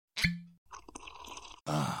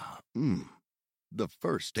The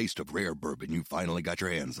first taste of rare bourbon you finally got your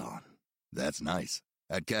hands on. That's nice.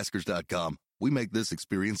 At Caskers.com, we make this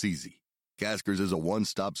experience easy. Caskers is a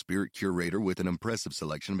one-stop spirit curator with an impressive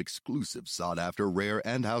selection of exclusive, sought-after, rare,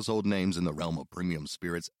 and household names in the realm of premium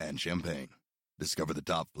spirits and champagne. Discover the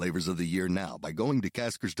top flavors of the year now by going to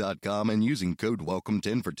Caskers.com and using code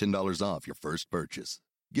WELCOME10 for $10 off your first purchase.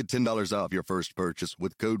 Get $10 off your first purchase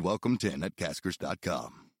with code WELCOME10 at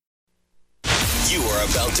Caskers.com. You are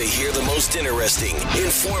about to hear the most interesting,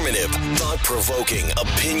 informative, thought-provoking,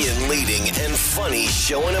 opinion-leading, and funny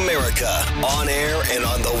show in America, on air and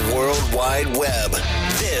on the World Wide Web.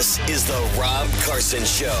 This is the Rob Carson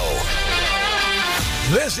Show.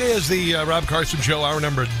 This is the Rob Carson Show, hour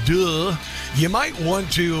number duh. You might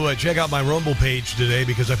want to check out my Rumble page today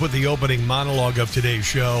because I put the opening monologue of today's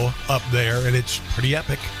show up there, and it's pretty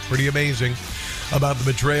epic, pretty amazing, about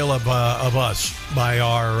the betrayal of us by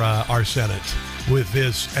our Senate with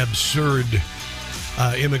this absurd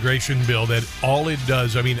immigration bill that all it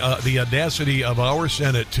does, the audacity of our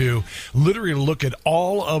Senate to literally look at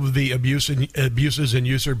all of the abuses and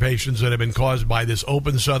usurpations that have been caused by this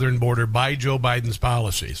open southern border by Joe Biden's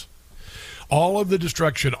policies. All of the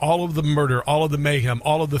destruction, all of the murder, all of the mayhem,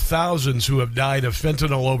 all of the thousands who have died of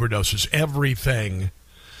fentanyl overdoses, everything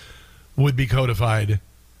would be codified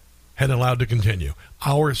and allowed to continue.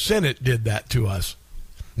 Our Senate did that to us.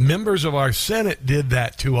 Members of our Senate did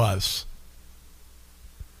that to us.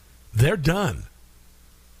 They're done.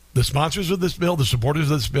 The sponsors of this bill, the supporters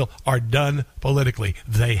of this bill, are done politically.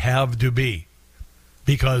 They have to be,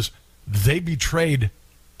 because they betrayed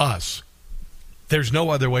us. There's no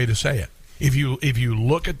other way to say it. If you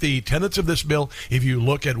look at the tenets of this bill, if you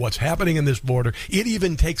look at what's happening in this border, it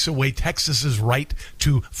even takes away Texas's right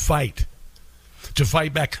to fight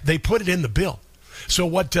back. They put it in the bill. So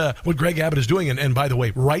what Greg Abbott is doing, and by the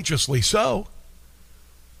way, righteously so,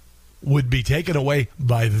 would be taken away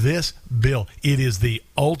by this bill. It is the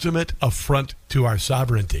ultimate affront to our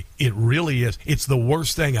sovereignty. It really is. It's the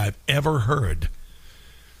worst thing I've ever heard.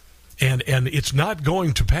 And it's not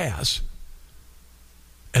going to pass.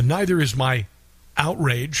 And neither is my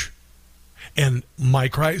outrage and my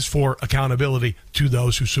cries for accountability to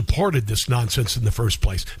those who supported this nonsense in the first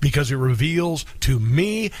place, because it reveals to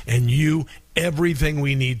me and you everything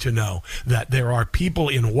we need to know, that there are people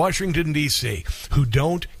in Washington, D.C. who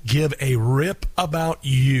don't give a rip about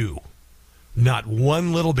you. Not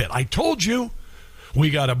one little bit. I told you. We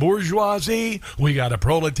got a bourgeoisie. We got a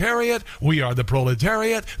proletariat. We are the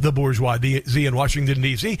proletariat. The bourgeoisie in Washington,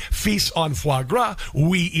 D.C. feasts on foie gras.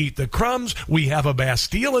 We eat the crumbs. We have a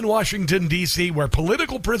Bastille in Washington, D.C. where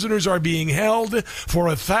political prisoners are being held for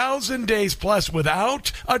 1,000 days plus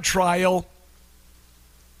without a trial.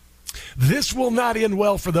 This will not end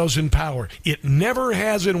well for those in power. It never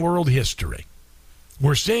has in world history.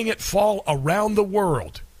 We're seeing it fall around the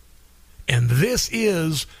world. And this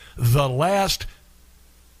is the last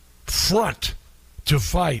front to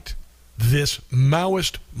fight this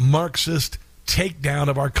Maoist, Marxist takedown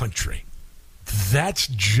of our country. That's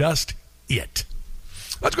just it.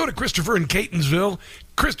 Let's go to Christopher in Catonsville.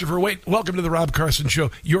 Christopher, welcome to the Rob Carson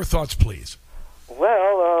Show. Your thoughts, please.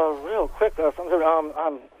 Well, real quick,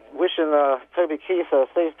 I'm wishing Toby Keith a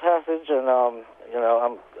safe passage, and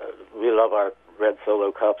we love our red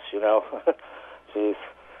Solo cups. Jeez.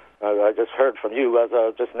 I just heard from you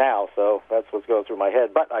just now, so that's what's going through my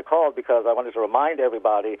head. But I called because I wanted to remind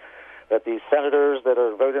everybody that these senators that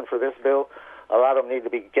are voting for this bill, a lot of them need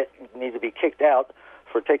to be kicked out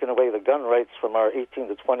for taking away the gun rights from our 18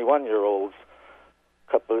 to 21-year-olds.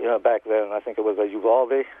 Back then, I think it was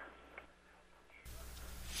Uvalde.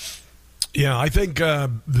 Yeah, I think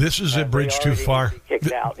this is a bridge too far.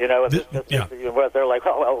 Kicked out, they're like,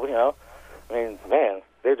 man.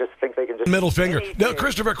 They just think they can just... Middle finger. No,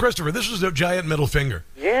 Christopher, this is a giant middle finger.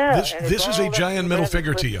 Yeah. This is a giant middle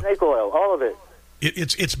finger to you. Snake oil, all of it.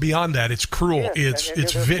 It's beyond that. It's cruel. Yeah,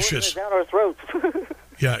 it's vicious. It down our throats.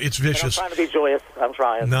 Yeah, it's vicious. And I'm trying to be joyous. I'm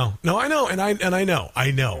trying. No, I know, and I know.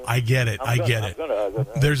 I get it. I get it.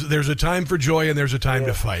 There's a time for joy and there's a time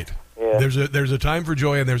to fight. Yeah. There's a time for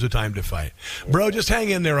joy and there's a time to fight. Bro, just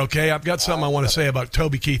hang in there, okay? I've got something I want to say about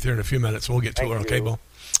Toby Keith here in a few minutes. We'll get to it, okay, Bill?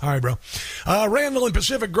 All right, bro. Randall in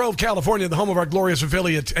Pacific Grove, California, the home of our glorious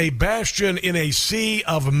affiliate, a bastion in a sea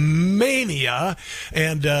of mania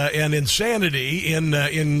and insanity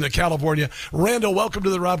in California. Randall, welcome to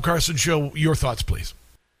the Rob Carson Show. Your thoughts, please.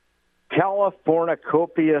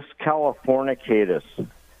 Californicopius Californicatus.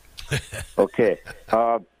 Okay.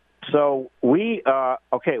 So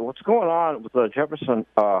what's going on with the Jefferson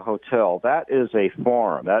Hotel? That is a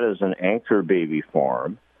farm. That is an anchor baby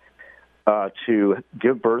farm. to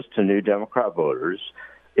give birth to new Democrat voters.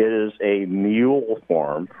 It is a mule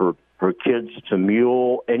farm for kids to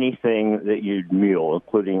mule anything that you'd mule,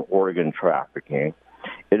 including organ trafficking.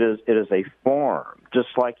 It is a farm, just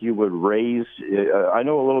like you would raise. I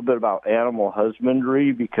know a little bit about animal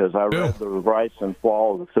husbandry because I read The Rise and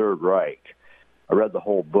Fall of the Third Reich. I read the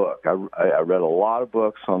whole book. I read a lot of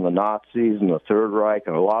books on the Nazis and the Third Reich,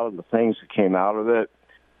 and a lot of the things that came out of it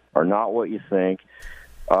are not what you think.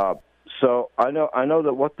 So I know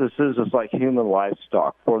that what this is like human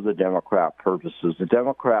livestock for the Democrat purposes. The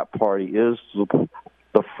Democrat Party is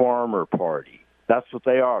the farmer party. That's what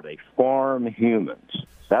they are. They farm humans.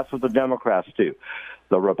 That's what the Democrats do.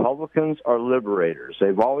 The Republicans are liberators.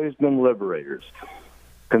 They've always been liberators.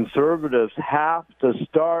 Conservatives have to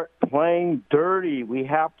start playing dirty. We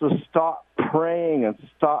have to stop praying and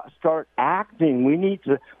start acting. We need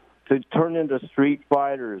to turn into street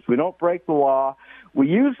fighters. We don't break the law. We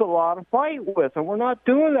use the law to fight with, and we're not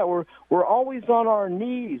doing that. We're always on our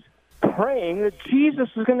knees praying that Jesus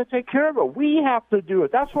is going to take care of it. We have to do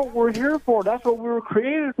it. That's what we're here for. That's what we were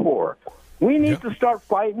created for. We need to start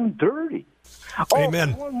fighting dirty.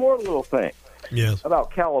 Amen. One more little thing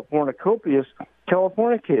about Californicatus.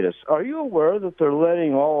 Are you aware that they're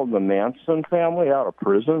letting all of the Manson family out of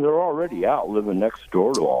prison? They're already out living next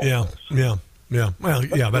door to all of us. Yeah. Well,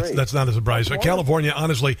 that's not a surprise. California,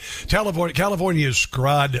 honestly, California is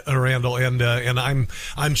scrod, Randall, and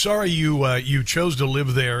I'm sorry you chose to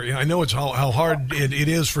live there. I know it's how hard it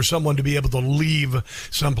is for someone to be able to leave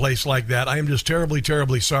someplace like that. I am just terribly,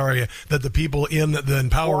 terribly sorry that the people in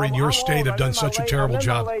power in your state have done such a terrible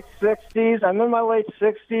job. I'm in my late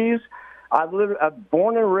 60s. I'm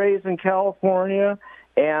born and raised in California,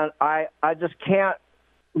 and I just can't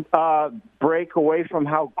break away from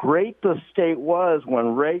how great the state was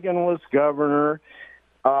when Reagan was governor,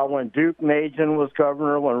 when Duke Majan was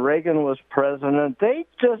governor, when Reagan was president. They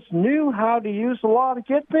just knew how to use the law to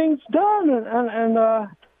get things done. And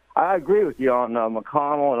I agree with you on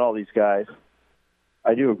McConnell and all these guys.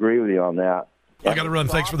 I do agree with you on that. I got to run.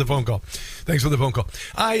 Thanks for the phone call.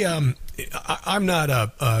 I'm not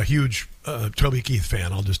a huge Toby Keith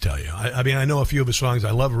fan, I'll just tell you. I mean, I know a few of his songs.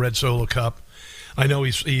 I love Red Solo Cup. I know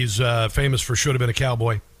he's famous for Should Have Been a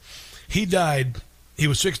Cowboy. He died. He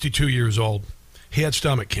was 62 years old. He had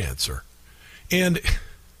stomach cancer. And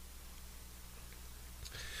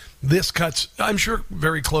this cuts, I'm sure,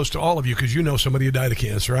 very close to all of you because you know somebody who died of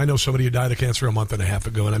cancer. I know somebody who died of cancer a month and a half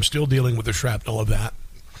ago, and I'm still dealing with the shrapnel of that.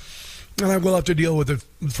 And I will have to deal with it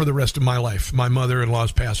for the rest of my life. My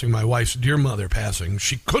mother-in-law's passing, my wife's dear mother passing.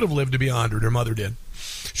 She could have lived to be 100. Her mother did.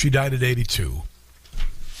 She died at 82.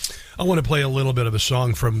 I want to play a little bit of a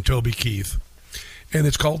song from Toby Keith, and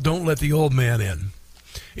it's called Don't Let the Old Man In.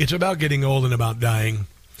 It's about getting old and about dying.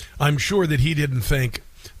 I'm sure that he didn't think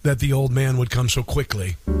that the old man would come so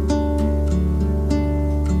quickly.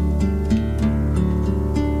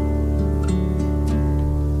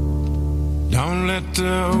 Don't let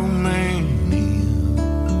the old man in.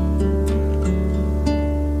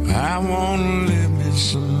 I want to live me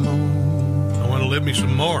some more. I want to live me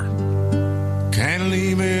some more. Can't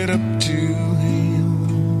leave it up to him.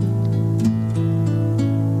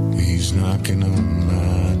 He's knocking on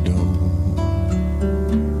my door.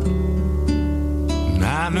 And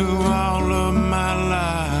I knew all of my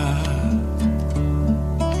life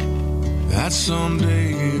that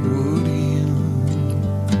someday it would end.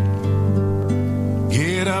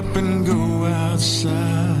 Get up and go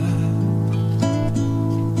outside.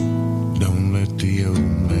 Don't let the old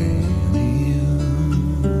man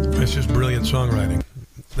in. That's just brilliant songwriting.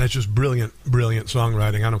 That's just brilliant, brilliant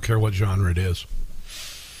songwriting. I don't care what genre it is.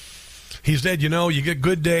 He said, you get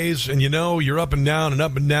good days, and you're up and down and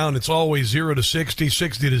up and down. It's always 0 to 60,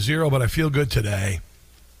 60 to 0, but I feel good today.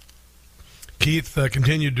 Keith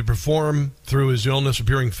continued to perform through his illness,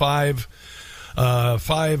 appearing five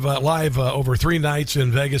live over 3 nights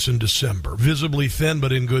in Vegas in December. Visibly thin,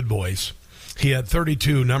 but in good voice. He had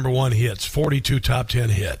 32 number 1 hits, 42 top 10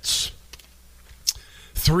 hits.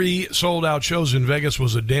 3 sold-out shows in Vegas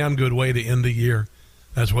was a damn good way to end the year.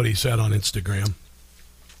 That's what he said on Instagram.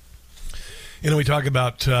 We talk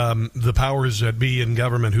about the powers that be in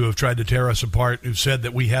government who have tried to tear us apart, who said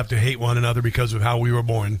that we have to hate one another because of how we were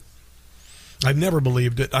born. I've never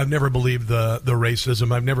believed it. I've never believed the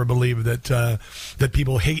racism. I've never believed that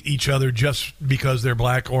people hate each other just because they're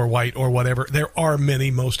black or white or whatever. There are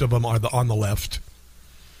many. Most of them are on the left.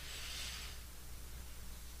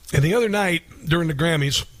 And the other night during the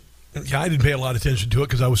Grammys, I didn't pay a lot of attention to it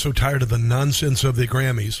because I was so tired of the nonsense of the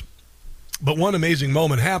Grammys. But one amazing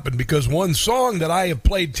moment happened because one song that I have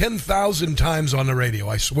played 10,000 times on the radio,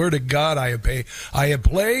 I swear to God, I have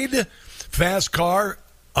played Fast Car,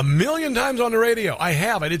 1,000,000 times on the radio. I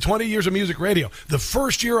did 20 years of music radio. The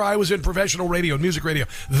first year I was in professional radio, music radio,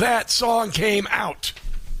 that song came out.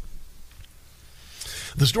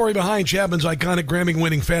 The story behind Chapman's iconic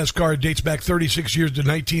Grammy-winning Fast Car dates back 36 years to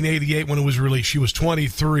 1988 when it was released. She was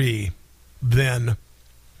 23 then.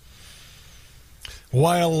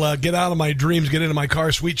 While Get Out of My Dreams, Get Into My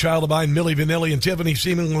Car, Sweet Child of Mine, Milli Vanilli, and Tiffany,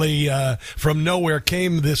 seemingly from nowhere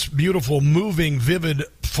came this beautiful, moving, vivid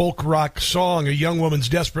folk rock song, a young woman's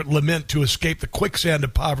desperate lament to escape the quicksand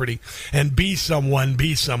of poverty and be someone,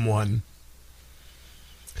 be someone.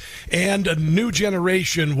 And a new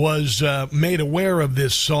generation was made aware of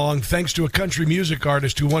this song thanks to a country music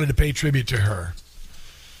artist who wanted to pay tribute to her.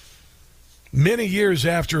 Many years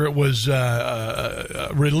after it was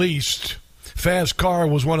released, Fast Car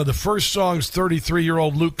was one of the first songs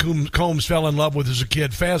 33-year-old Luke Combs fell in love with as a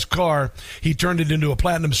kid. Fast Car, he turned it into a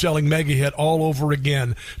platinum-selling mega hit all over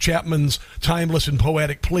again. Chapman's timeless and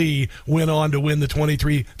poetic plea went on to win the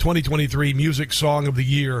 2023 Music Song of the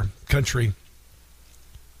Year country.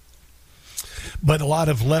 But a lot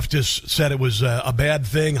of leftists said it was a bad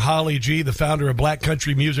thing. Holly G., the founder of black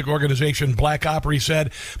country music organization Black Opry,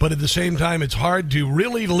 said, but at the same time, it's hard to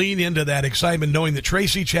really lean into that excitement knowing that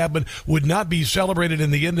Tracy Chapman would not be celebrated in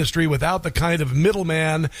the industry without the kind of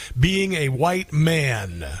middleman being a white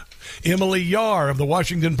man. Emily Yar of the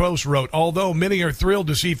Washington Post wrote, although many are thrilled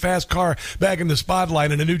to see Fast Car back in the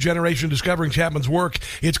spotlight and a new generation discovering Chapman's work,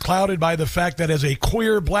 it's clouded by the fact that as a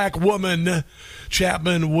queer black woman,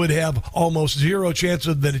 Chapman would have almost zero chance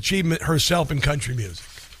of that achievement herself in country music.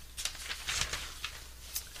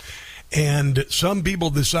 And some people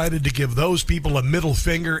decided to give those people a middle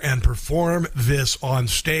finger and perform this on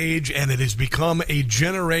stage, and it has become a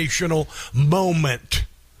generational moment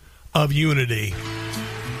of unity.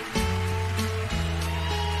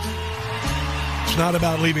 It's not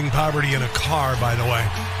about leaving poverty in a car, by the way.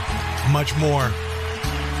 Much more.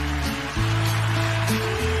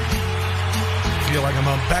 I feel like I'm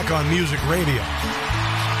back on music radio.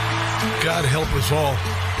 God help us all.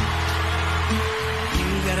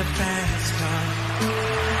 You got a fast car.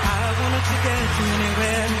 I wanted to get you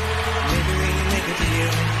anywhere. Maybe we make a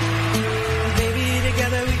deal. Maybe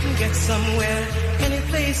together we can get somewhere. Any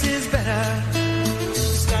place is better.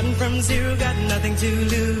 Starting from zero, got nothing to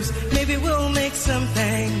lose. Maybe we'll make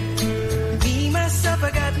something. Me, myself,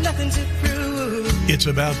 I got nothing to prove. It's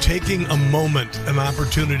about taking a moment, an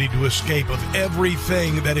opportunity to escape of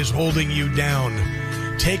everything that is holding you down.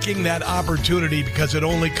 Taking that opportunity because it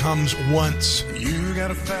only comes once. You got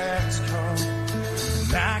a fast car,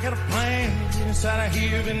 and I got a plan. Inside of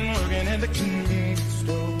here, been working at the convenience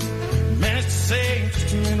store. Managed to save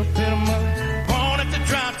just a little bit of money. Won't have to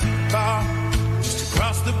drive too far.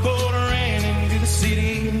 Cross the border and into the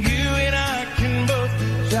city, and you and I can both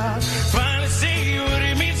just finally see what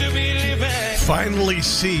it means to be living. Finally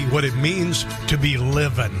see what it means to be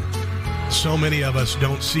living. So many of us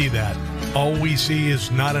don't see that. All we see is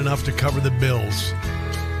not enough to cover the bills.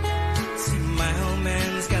 See, my old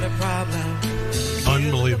man's got a problem.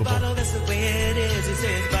 Unbelievable. Bottle, that's the way it is. He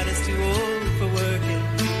says, body's too old for working.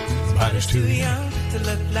 Body's too young to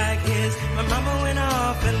look like his. My mama went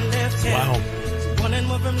off and left him. Wow.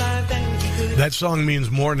 That song means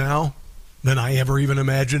more now than I ever even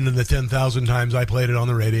imagined in the 10,000 times I played it on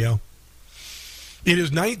the radio. It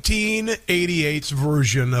is 1988's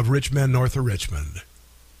version of Rich Men North of Richmond.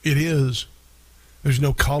 It is. There's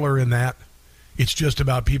no color in that. It's just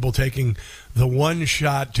about people taking the one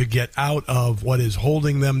shot to get out of what is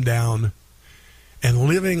holding them down and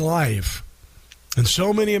living life. And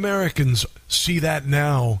so many Americans see that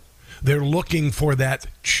now. They're looking for that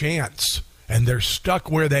chance. And they're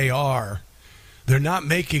stuck where they are. They're not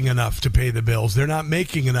making enough to pay the bills. They're not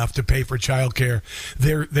making enough to pay for childcare.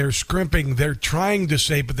 They're scrimping. They're trying to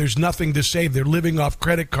save, but there's nothing to save. They're living off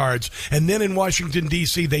credit cards. And then in Washington,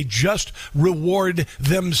 D.C., they just reward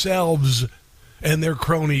themselves and their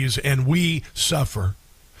cronies, and we suffer.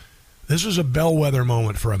 This is a bellwether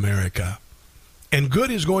moment for America. And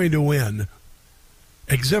good is going to win,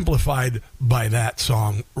 exemplified by that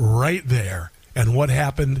song right there. And what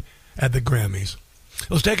happened at the Grammys.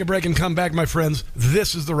 Let's take a break and come back, my friends.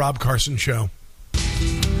 This is the Rob Carson Show.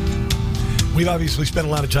 We've obviously spent a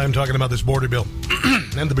lot of time talking about this border bill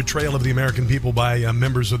and the betrayal of the American people by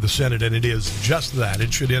members of the Senate, and it is just that.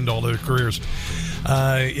 It should end all their careers.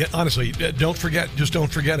 Honestly, don't forget, just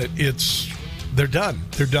don't forget it. It's They're done.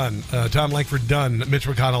 They're done. Tom Langford done. Mitch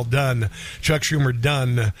McConnell done. Chuck Schumer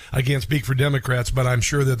done. I can't speak for Democrats, but I'm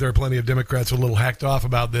sure that there are plenty of Democrats a little hacked off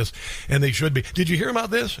about this, and they should be. Did you hear about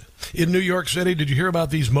this in New York City? Did you hear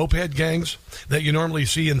about these moped gangs that you normally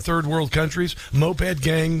see in third world countries? Moped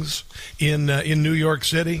gangs in New York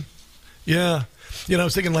City? Yeah. You know, I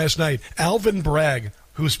was thinking last night, Alvin Bragg,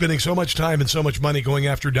 who's spending so much time and so much money going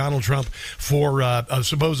after Donald Trump for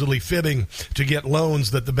supposedly fibbing to get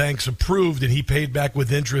loans that the banks approved and he paid back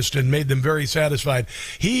with interest and made them very satisfied.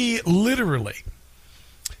 He literally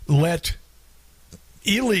let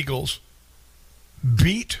illegals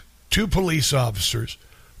beat two police officers,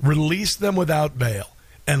 release them without bail,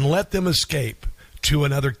 and let them escape to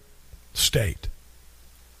another state.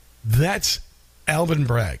 That's Alvin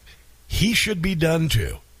Bragg. He should be done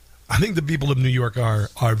too. I think the people of New York are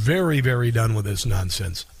very, very done with this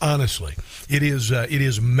nonsense. Honestly, it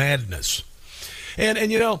is madness. And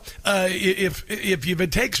you know, if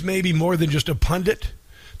it takes maybe more than just a pundit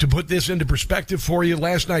to put this into perspective for you,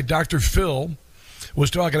 last night Dr. Phil was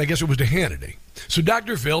talking. I guess it was to Hannity. So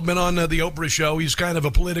Dr. Phil been on the Oprah show. He's kind of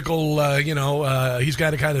a political, he's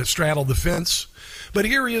got to kind of straddle the fence. But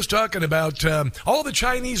here he is talking about all the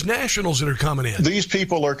Chinese nationals that are coming in. These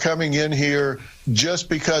people are coming in here just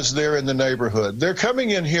because they're in the neighborhood. They're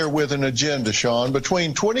coming in here with an agenda, Sean.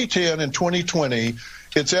 Between 2010 and 2020,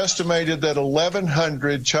 it's estimated that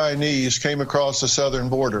 1,100 Chinese came across the southern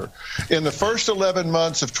border. In the first 11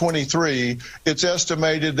 months of 23, it's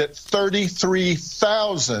estimated that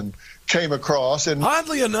 33,000 came across. And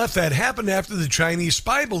oddly enough, that happened after the Chinese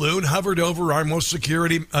spy balloon hovered over our most secure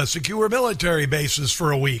military bases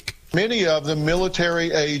for a week. Many of them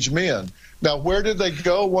military-age men. Now, where did they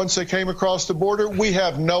go once they came across the border? We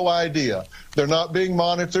have no idea. They're not being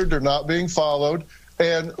monitored. They're not being followed.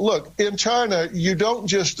 And look, in China, you don't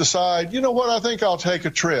just decide, you know what, I think I'll take a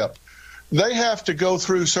trip. They have to go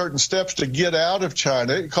through certain steps to get out of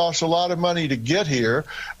China. It costs a lot of money to get here.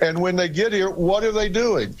 And when they get here, what are they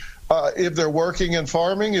doing? If they're working in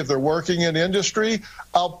farming, if they're working in industry,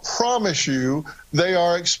 I'll promise you they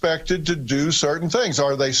are expected to do certain things.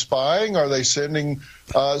 Are they spying? Are they sending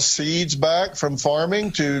seeds back from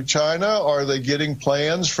farming to China? Are they getting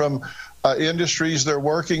plans from industries they're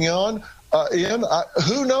working on?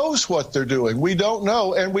 Who knows what they're doing? We don't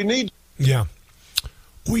know, and we need. Yeah,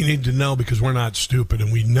 we need to know because we're not stupid,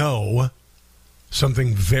 and we know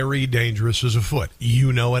something very dangerous is afoot.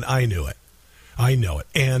 You know it. I knew it. I know it.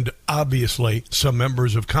 And obviously, some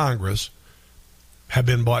members of Congress have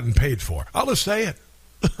been bought and paid for. I'll just say it.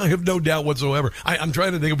 I have no doubt whatsoever. I'm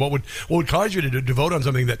trying to think of what would cause you to vote on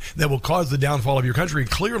something that will cause the downfall of your country.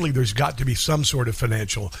 Clearly, there's got to be some sort of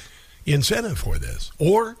financial incentive for this,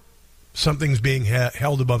 or something's being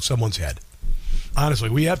held above someone's head. Honestly,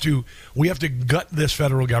 we have to gut this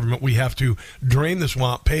federal government. We have to drain the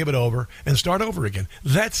swamp, pave it over, and start over again.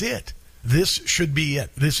 That's it. This should be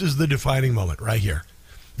it. This is the defining moment right here.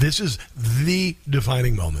 This is the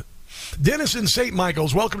defining moment. Dennis in St.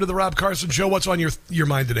 Michael's, welcome to the Rob Carson Show. What's on your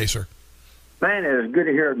mind today, sir? Man, it's good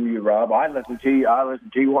to hear from you, Rob. I listen to you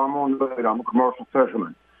while I'm on the boat. I'm a commercial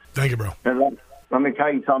fisherman. Thank you, bro. And let me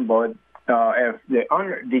tell you something, bud. If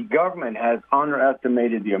the government has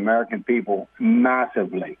underestimated the American people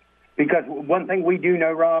massively, because one thing we do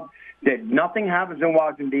know, Rob, that nothing happens in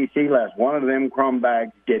Washington, D.C. unless one of them crumb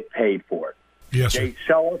bags get paid for it. Yes, sir. They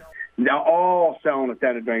sell it. They're all selling us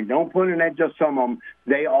that drink. Don't put in that just some of them.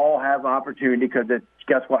 They all have opportunity because,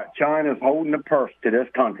 guess what? China's holding the purse to this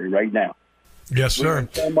country right now. Yes, sir.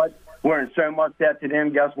 We're in so much debt to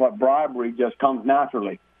them. Guess what? Bribery just comes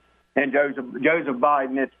naturally. And Joseph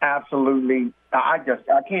Biden, it's absolutely, I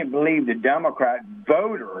can't believe the Democrat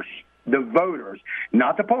voters,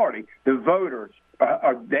 not the party, the voters,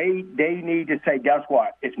 they need to say, guess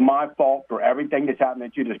what? It's my fault for everything that's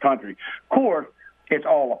happening to this country. Of course, it's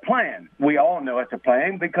all a plan. We all know it's a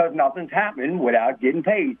plan because nothing's happening without getting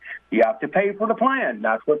paid. You have to pay for the plan.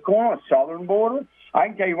 That's what's going on. Southern border, I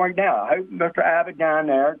can tell you right now, I hope Mr. Abbott down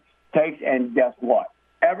there takes, and guess what?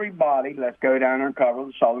 Everybody, let's go down there and cover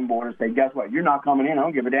the southern border and say, guess what? You're not coming in. I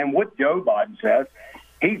don't give a damn what Joe Biden says.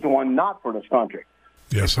 He's the one not for this country.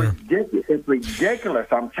 Yes, sir. It's ridiculous.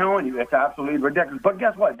 I'm telling you, it's absolutely ridiculous. But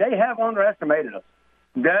guess what? They have underestimated us.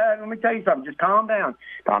 Dad, let me tell you something. Just calm down.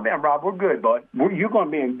 Calm down, Rob. We're good, bud. You're going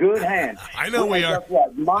to be in good hands. I know we are. Guess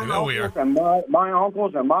what? My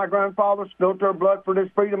uncles and my grandfathers spilled their blood for this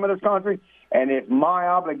freedom of this country. And it's my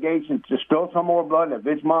obligation to spill some more blood. If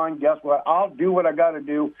it's mine, guess what? I'll do what I got to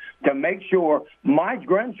do to make sure my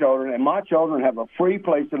grandchildren and my children have a free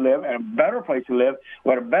place to live and a better place to live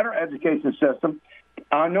with a better education system.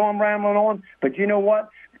 I know I'm rambling on, but you know what?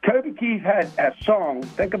 Toby Keith had a song.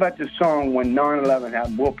 Think about the song when 9/11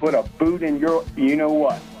 happened. We'll put a boot in your, you know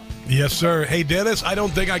what? Yes, sir. Hey, Dennis, I don't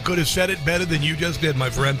think I could have said it better than you just did, my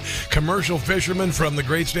friend. Commercial fisherman from the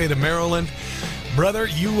great state of Maryland. Brother,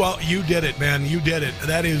 you did it, man. You did it.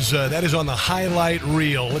 That is on the highlight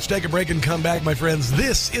reel. Let's take a break and come back, my friends.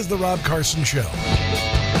 This is the Rob Carson Show.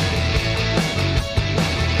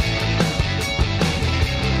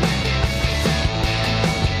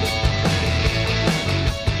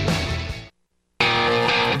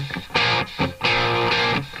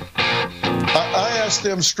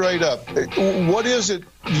 Them straight up, what is it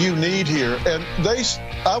you need here? And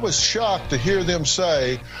I was shocked to hear them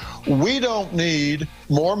say, we don't need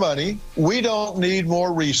more money, we don't need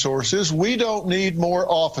more resources, we don't need more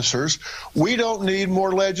officers, we don't need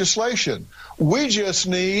more legislation. We just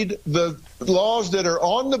need the laws that are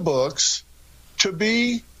on the books to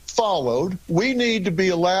be followed. We need to be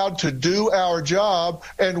allowed to do our job,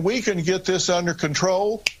 and we can get this under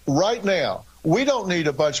control right now. We don't need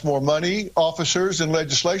a bunch more money, officers, and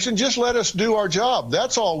legislation. Just let us do our job.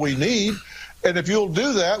 That's all we need. And if you'll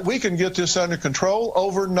do that, we can get this under control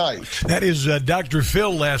overnight. That is Dr.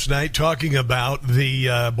 Phil last night talking about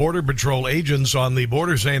the Border Patrol agents on the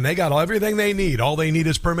border saying they got everything they need. All they need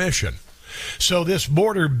is permission. So this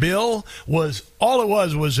border bill was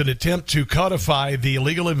an attempt to codify the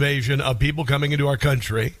illegal invasion of people coming into our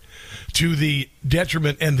country to the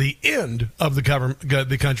detriment and the end of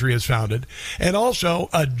the country is founded, and also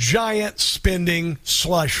a giant spending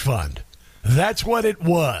slush fund. That's what it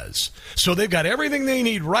was. So they've got everything they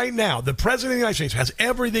need right now. The President of the United States has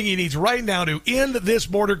everything he needs right now to end this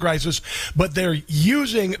border crisis, but they're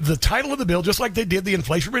using the title of the bill, just like they did the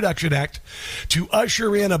Inflation Reduction Act, to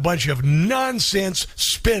usher in a bunch of nonsense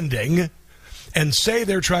spending and say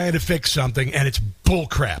they're trying to fix something, and it's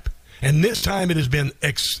bullcrap. And this time it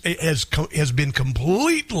has been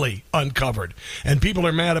completely uncovered, and people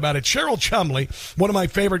are mad about it. Cheryl Chumley, one of my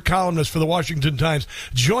favorite columnists for the Washington Times,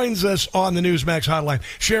 joins us on the Newsmax hotline.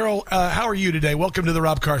 Cheryl, how are you today? Welcome to the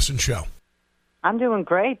Rob Carson Show. I'm doing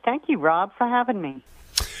great. Thank you, Rob, for having me.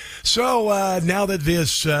 So now that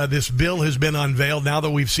this bill has been unveiled, now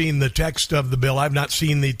that we've seen the text of the bill, I've not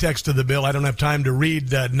seen the text of the bill. I don't have time to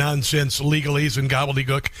read nonsense legalese and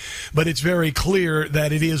gobbledygook, but it's very clear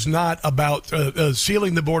that it is not about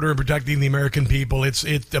sealing the border and protecting the American people.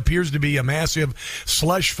 It appears to be a massive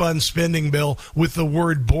slush fund spending bill with the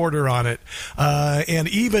word border on it, and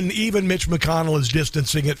even Mitch McConnell is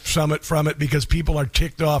distancing from it because people are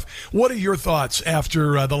ticked off. What are your thoughts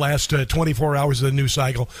after the last 24 hours of the news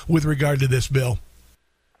cycle with regard to this bill?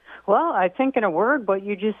 Well, I think in a word what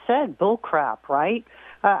you just said, bull crap, right?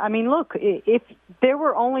 I mean, look, if there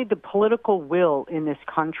were only the political will in this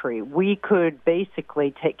country, we could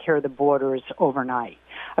basically take care of the borders overnight.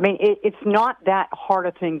 I mean, it's not that hard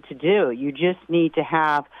a thing to do. You just need to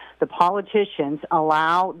have the politicians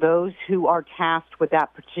allow those who are tasked with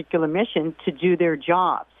that particular mission to do their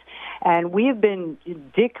jobs. And we have been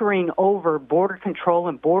dickering over border control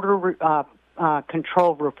and border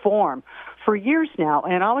control reform for years now,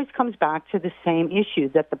 and it always comes back to the same issue,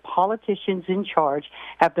 that the politicians in charge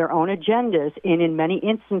have their own agendas, and in many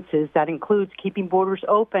instances that includes keeping borders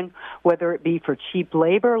open, whether it be for cheap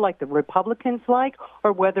labor like the Republicans like,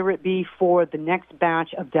 or whether it be for the next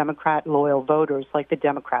batch of Democrat-loyal voters like the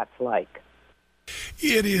Democrats like.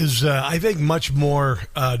 It is, I think, much more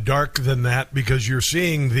dark than that, because you're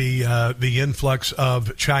seeing the influx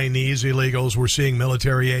of Chinese illegals. We're seeing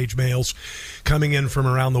military-age males coming in from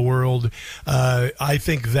around the world. I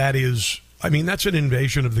think that's an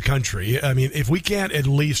invasion of the country. I mean, if we can't at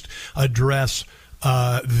least address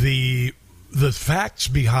the facts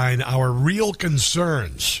behind our real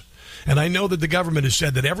concerns. And I know that the government has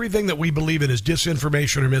said that everything that we believe in is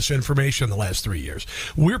disinformation or misinformation in the last 3 years.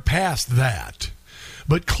 We're past that.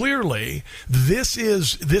 But clearly, this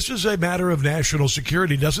is a matter of national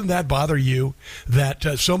security. Doesn't that bother you that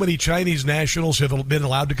so many Chinese nationals have been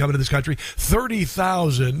allowed to come into this country?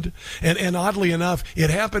 30,000. And oddly enough, it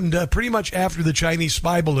happened pretty much after the Chinese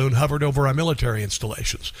spy balloon hovered over our military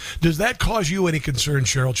installations. Does that cause you any concern,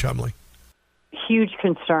 Cheryl Chumley? Huge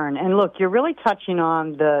concern. And look, you're really touching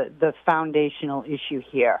on the foundational issue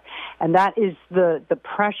here, and that is the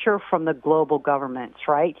pressure from the global governments,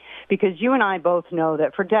 right? Because you and I both know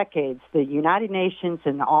that for decades, the United Nations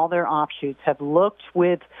and all their offshoots have looked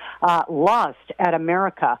with lust at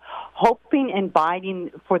America, hoping and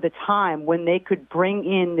biding for the time when they could bring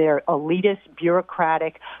in their elitist,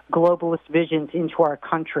 bureaucratic, globalist visions into our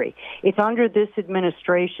country. It's under this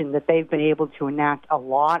administration that they've been able to enact a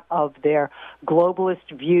lot of their global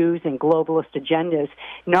globalist views and globalist agendas.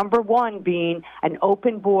 Number one being an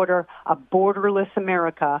open border, a borderless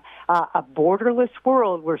America, a borderless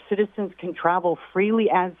world where citizens can travel freely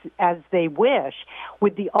as they wish,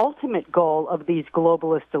 with the ultimate goal of these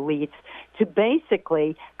globalist elites to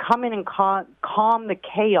basically come in and calm the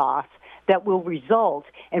chaos that will result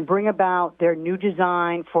and bring about their new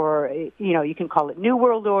design for, you can call it New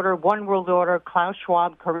World Order, One World Order. Klaus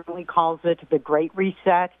Schwab currently calls it the Great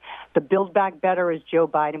Reset, the Build Back Better, as Joe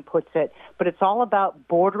Biden puts it. But it's all about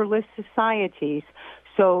borderless societies.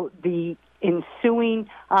 So the ensuing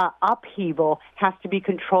upheaval has to be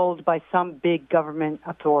controlled by some big government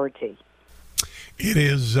authority. It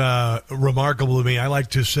is remarkable to me. I like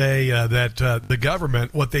to say that the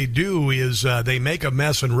government, what they do is they make a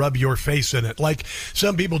mess and rub your face in it. Like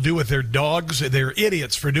some people do with their dogs. They're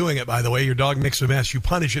idiots for doing it, by the way. Your dog makes a mess. You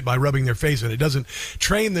punish it by rubbing their face in it. It doesn't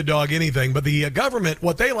train the dog anything. But the government,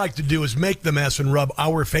 what they like to do is make the mess and rub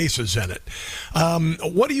our faces in it.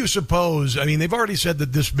 What do you suppose? I mean, they've already said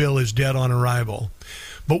that this bill is dead on arrival.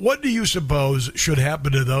 But what do you suppose should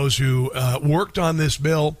happen to those who worked on this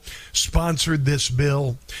bill, sponsored this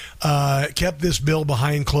bill, kept this bill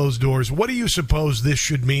behind closed doors? What do you suppose this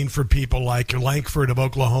should mean for people like Lankford of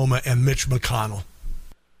Oklahoma and Mitch McConnell?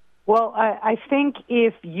 Well, I think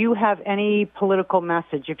if you have any political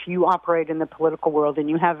message, if you operate in the political world and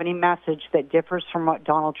you have any message that differs from what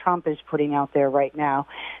Donald Trump is putting out there right now,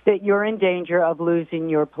 that you're in danger of losing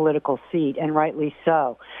your political seat, and rightly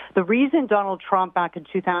so. The reason Donald Trump back in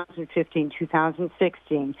 2015,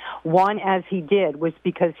 2016 won as he did was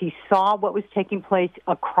because he saw what was taking place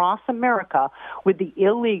across America with the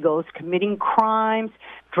illegals committing crimes,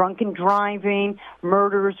 drunken driving,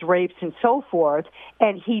 murders, rapes, and so forth,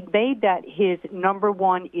 and he made that his number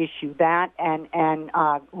one issue, that and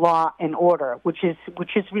law and order, which is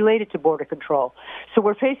related to border control. So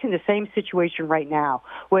we're facing the same situation right now,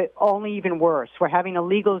 with only even worse. We're having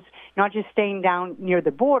illegals not just staying down near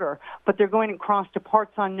the border, but they're going across to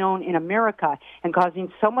parts unknown in America and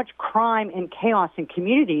causing so much crime and chaos in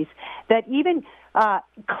communities that even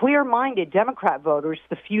clear-minded Democrat voters,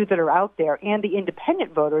 the few that are out there, and the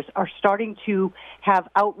independent voters are starting to have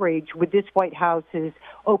outrage with this White House's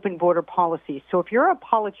open border policy. So if you're a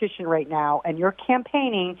politician right now and you're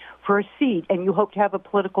campaigning for a seat and you hope to have a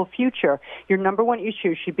political future, your number one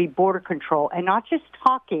issue should be border control, and not just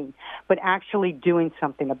talking, but actually doing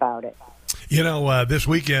something about it. You know, this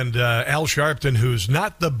weekend, Al Sharpton, who's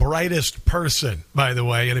not the brightest person, by the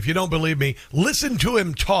way, and if you don't believe me, listen to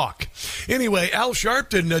him talk. Anyway, Al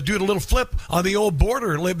Sharpton did a little flip on the old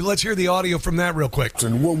border. Let's hear the audio from that real quick.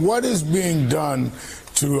 And what is being done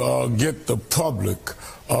to get the public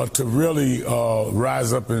to really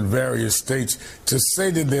rise up in various states to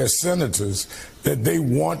say to their senators that they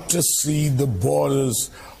want to see the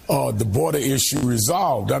border issue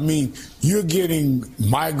resolved? I mean, you're getting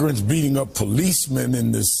migrants beating up policemen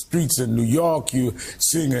in the streets in New York. You're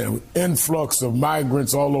seeing an influx of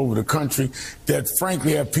migrants all over the country that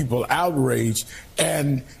frankly have people outraged.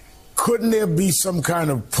 And couldn't there be some kind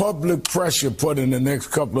of public pressure put in the next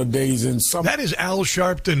couple of days? That is Al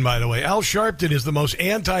Sharpton, by the way. Al Sharpton is the most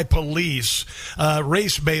anti-police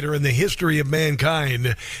race baiter in the history of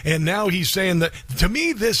mankind. And now he's saying that, to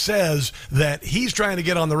me, this says that he's trying to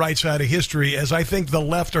get on the right side of history, as I think the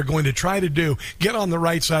left are going to try to do, get on the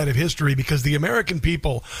right side of history, because the American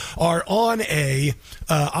people are on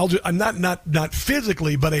not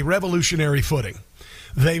physically, but a revolutionary footing.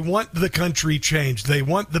 They want the country changed. They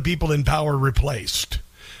want the people in power replaced.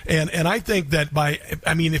 And I think that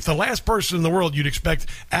if the last person in the world you'd expect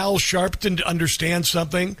Al Sharpton to understand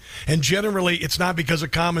something, and generally it's not because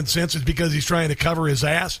of common sense, it's because he's trying to cover his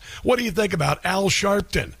ass. What do you think about Al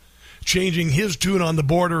Sharpton changing his tune on the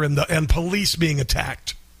border and police being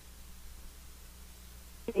attacked?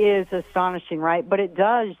 Is astonishing, right? But it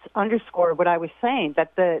does underscore what I was saying,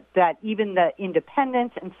 that even the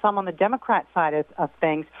independents and some on the Democrat side of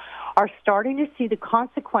things are starting to see the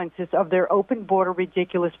consequences of their open border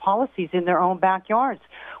ridiculous policies in their own backyards.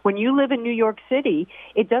 When you live in New York City,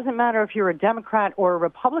 it doesn't matter if you're a Democrat or a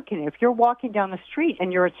Republican. If you're walking down the street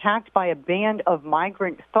and you're attacked by a band of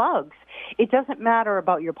migrant thugs, it doesn't matter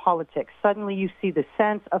about your politics. Suddenly you see the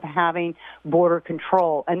sense of having border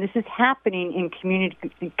control. And this is happening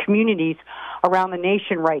in communities around the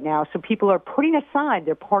nation right now. So people are putting aside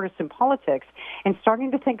their partisan politics and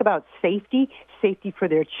starting to think about safety for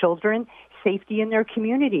their children, safety in their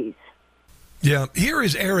communities. Yeah, here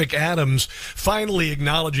is Eric Adams finally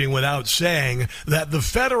acknowledging without saying that the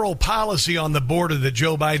federal policy on the border that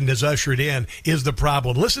Joe Biden has ushered in is the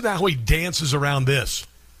problem. Listen to how he dances around this.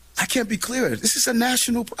 I can't be clearer. This is a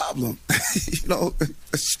national problem.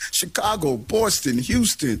 Chicago, Boston,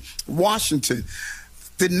 Houston, Washington.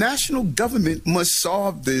 The national government must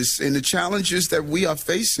solve this, and the challenges that we are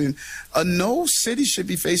facing, no city should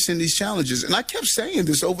be facing these challenges. And I kept saying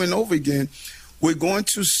this over and over again. We're going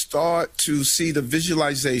to start to see the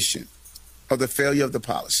visualization of the failure of the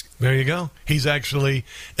policy. There you go. He's actually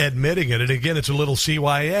admitting it. And again, it's a little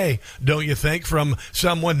CYA, don't you think, from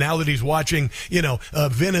someone now that he's watching,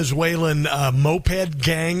 Venezuelan moped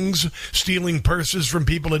gangs stealing purses from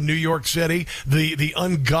people in New York City, the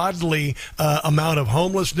ungodly amount of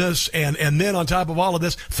homelessness, and then on top of all of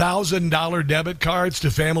this, $1,000 debit cards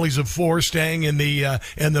to families of four staying in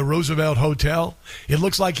the Roosevelt Hotel. It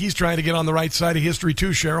looks like he's trying to get on the right side of history too,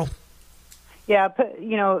 Cheryl. Yeah,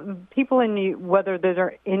 people whether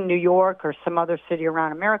they're in New York or some other city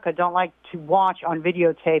around America, don't like to watch on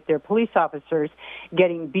videotape their police officers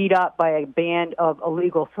getting beat up by a band of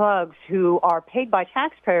illegal thugs who are paid by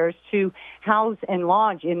taxpayers to house and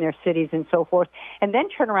lodge in their cities and so forth, and then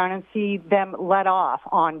turn around and see them let off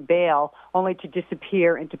on bail only to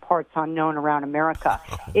disappear into parts unknown around America.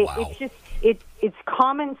 Wow. It's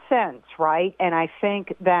common sense, right? And I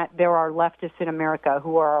think that there are leftists in America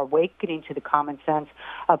who are awakening to the common sense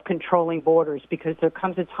of controlling borders, because there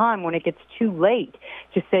comes a time when it gets too late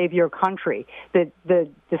to save your country. The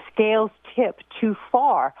scales tip too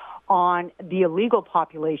far on the illegal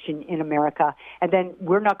population in America, and then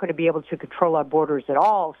we're not going to be able to control our borders at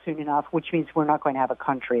all soon enough, which means we're not going to have a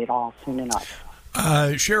country at all soon enough.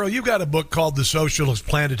 Cheryl, you've got a book called The Socialist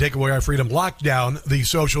Plan to Take Away Our Freedom. Lockdown, The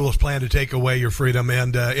Socialist Plan to Take Away Your Freedom.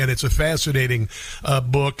 And it's a fascinating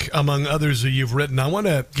book, among others that you've written. I want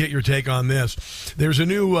to get your take on this. There's a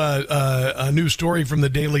new story from the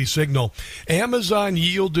Daily Signal. Amazon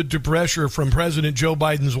yielded to pressure from President Joe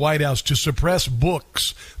Biden's White House to suppress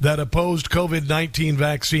books that opposed COVID-19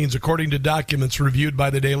 vaccines, according to documents reviewed by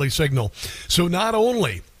the Daily Signal. So not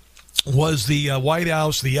only was the White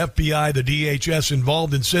House, the FBI, the DHS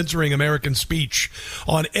involved in censoring American speech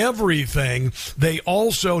on everything, they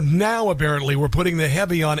also now apparently were putting the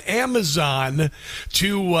heavy on Amazon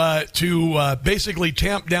to basically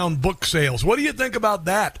tamp down book sales. What do you think about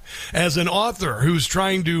that as an author who's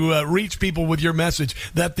trying to reach people with your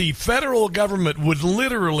message, that the federal government would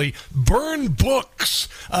literally burn books,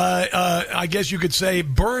 I guess you could say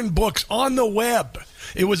burn books on the web?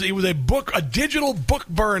 It was a digital book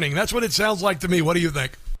burning. That's what it sounds like to me. What do you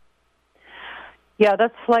think? Yeah,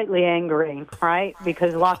 that's slightly angering, right?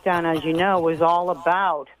 Because lockdown, as you know, was all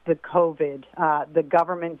about the COVID, the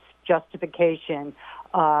government's justification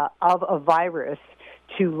of a virus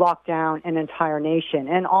to lock down an entire nation,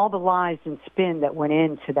 and all the lies and spin that went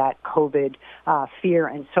into that COVID fear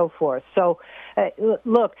and so forth. So,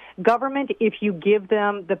 look, government, if you give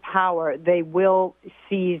them the power, they will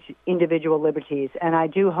seize individual liberties. And I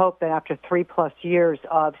do hope that after 3+ years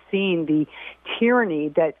of seeing the tyranny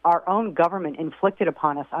that our own government inflicted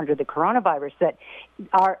upon us under the coronavirus, that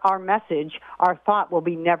our message, our thought will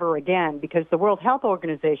be never again, because the World Health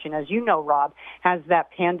Organization, as you know, Rob, has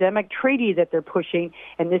that pandemic treaty that they're pushing,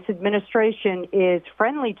 and this administration is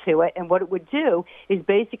friendly to it. And what it would do is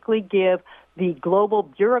basically give the global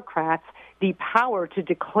bureaucrats the power to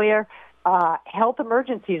declare health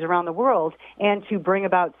emergencies around the world and to bring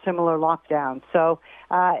about similar lockdowns. So,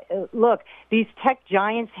 look, these tech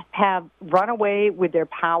giants have run away with their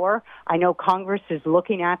power. I know Congress is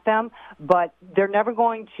looking at them, but they're never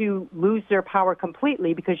going to lose their power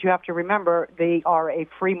completely, because you have to remember they are a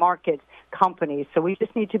free market company. So we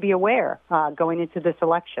just need to be aware going into this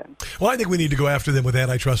election. Well, I think we need to go after them with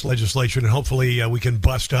antitrust legislation, and hopefully we can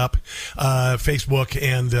bust up Facebook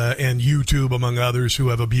and YouTube, among others, who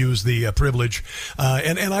have abused the privilege.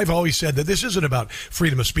 And I've always said that this isn't about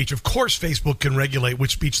freedom of speech. Of course, Facebook can regulate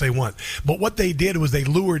which speech they want. But what they did was they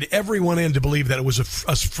lured everyone in to believe that it was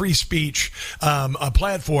a free speech a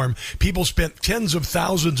platform. People spent tens of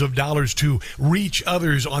thousands of dollars to reach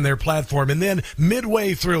others on their platform. And then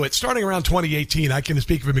midway through it, starting around 2018, I can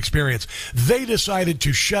speak from experience, they decided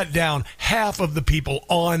to shut down half of the people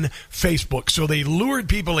on Facebook. So they lured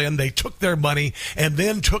people in, they took their money, and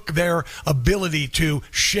then took their ability to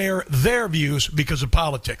share their views because of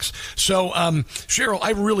politics. So, Cheryl,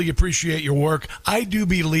 I really appreciate your work. I do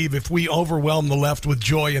believe if we overwhelm the left with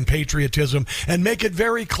joy and patriotism and make it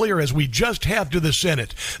very clear, as we just have to the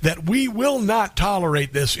Senate, that we will not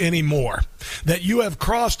tolerate this anymore, that you have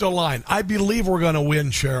crossed a line, I believe we're going to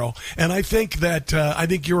win, Cheryl. And I think that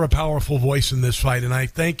you're a powerful voice in this fight, and I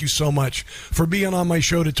thank you so much for being on my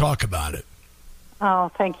show to talk about it.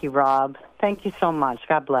 Oh, thank you, Rob. Thank you so much.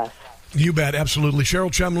 God bless. You bet, absolutely.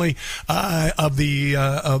 Cheryl Chumley of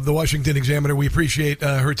the Washington Examiner. We appreciate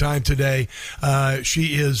her time today.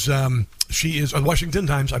 She is Washington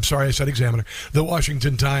Times. I'm sorry, I said Examiner. The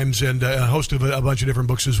Washington Times, and host of a bunch of different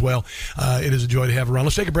books as well. It is a joy to have her on.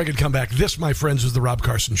 Let's take a break and come back. This, my friends, is the Rob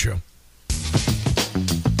Carson Show.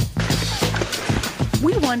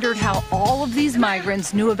 We wondered how all of these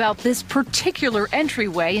migrants knew about this particular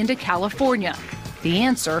entryway into California. The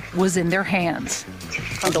answer was in their hands.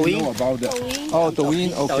 Douyin. Oh,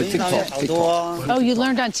 Douyin. Okay, TikTok. Oh, you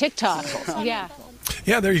learned on TikTok. Yeah.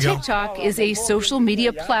 Yeah, there you go. TikTok is a social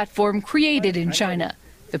media platform created in China.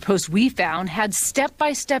 The post we found had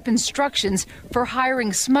step-by-step instructions for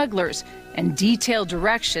hiring smugglers and detailed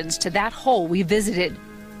directions to that hole we visited.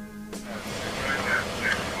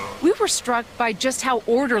 We were struck by just how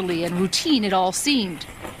orderly and routine it all seemed.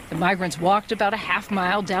 The migrants walked about a half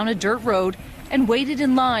mile down a dirt road and waited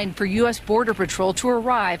in line for U.S. Border Patrol to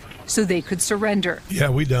arrive so they could surrender. Yeah,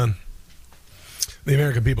 we done. The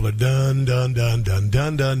American people are done.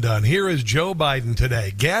 Here is Joe Biden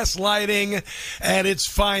today. Gaslighting at its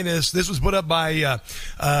finest. This was put up by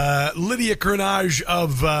Lydia Kernage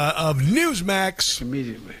of Newsmax.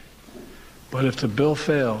 Immediately. But if the bill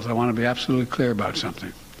fails, I want to be absolutely clear about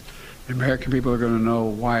something. The American people are going to know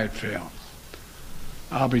why it failed.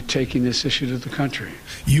 I'll be taking this issue to the country.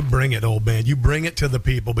 You bring it, old man. You bring it to the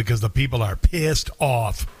people because the people are pissed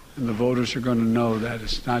off. And the voters are going to know that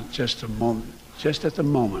it's not just a moment. Just at the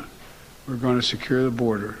moment, we're going to secure the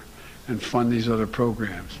border and fund these other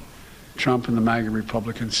programs. Trump and the MAGA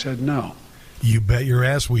Republicans said no. You bet your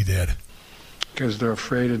ass we did. Because they're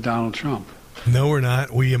afraid of Donald Trump. No, we're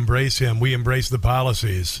not. We embrace him. We embrace the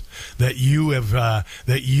policies that you have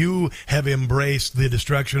embraced the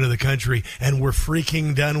destruction of the country, and we're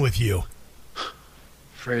freaking done with you.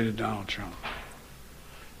 Afraid of Donald Trump.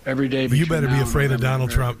 Every day. You better be afraid of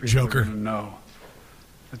Donald Trump, Joker. No.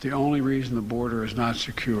 That the only reason the border is not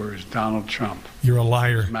secure is Donald Trump. You're a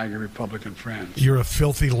liar. His MAGA Republican friends. You're a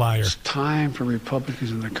filthy liar. It's time for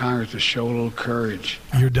Republicans in the Congress to show a little courage.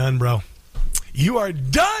 You're done, bro. You are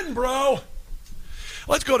done, bro.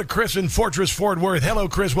 Let's go to Chris in Fortress Fort Worth. Hello,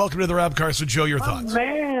 Chris. Welcome to the Rob Carson Show. Your thoughts?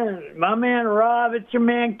 My man, Rob. It's your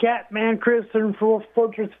man, Catman Chris in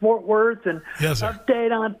Fortress Fort Worth. And yes, sir.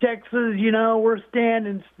 Update on Texas. You know, we're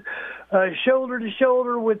standing shoulder to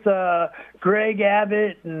shoulder with Greg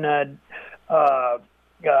Abbott and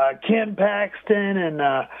Ken Paxton,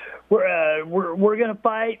 and we're going to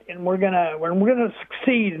fight, and we're going to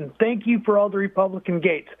succeed. And thank you for all the Republican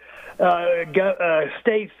states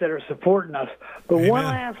that are supporting us. But Amen. One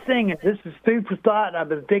last thing, and this is food for thought, and I've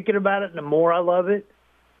been thinking about it, and the more I love it,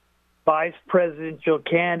 vice presidential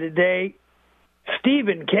candidate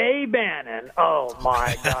Stephen K. Bannon. Oh,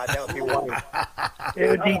 my God, that would be wonderful. It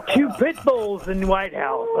would be 2 pit bulls in the White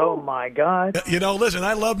House. Oh, my God. You know, listen,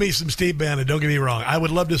 I love me some Steve Bannon. Don't get me wrong. I would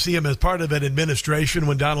love to see him as part of an administration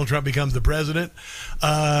when Donald Trump becomes the president.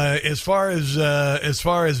 As far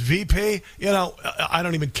as VP, you know, I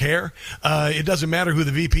don't even care. It doesn't matter who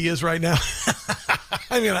the VP is right now.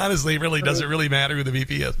 I mean, honestly, it really doesn't really matter who the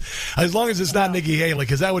VP is, as long as it's not Nikki Haley,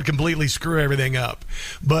 because that would completely screw everything up.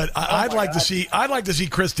 But I'd like to see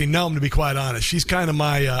Kristi Noem, to be quite honest. She's kind of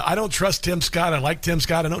my. I don't trust Tim Scott. I like Tim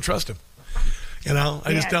Scott. I don't trust him. You know,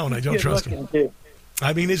 I just don't. I don't trust him. Too.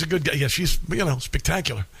 I mean, he's a good guy. Yeah, she's, you know,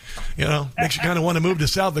 spectacular. You know, makes you kind of want to move to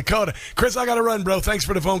South Dakota. Chris, I got to run, bro. Thanks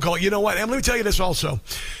for the phone call. You know what? And let me tell you this also.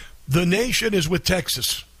 The nation is with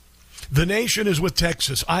Texas. The nation is with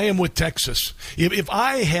Texas. I am with Texas. If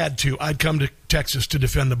I had to, I'd come to Texas to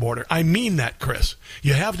defend the border. I mean that, Chris.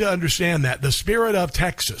 You have to understand that. The spirit of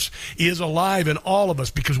Texas is alive in all of us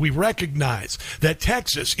because we recognize that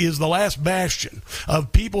Texas is the last bastion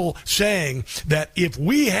of people saying that if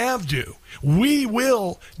we have to, we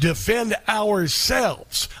will defend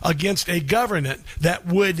ourselves against a government that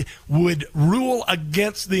would rule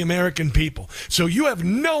against the American people. So you have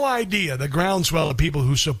no idea the groundswell of people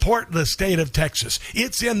who support the state of Texas.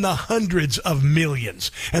 It's in the hundreds of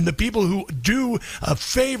millions. And the people who do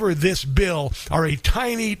favor this bill are a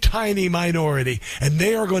tiny, tiny minority, and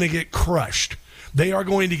they are going to get crushed. They are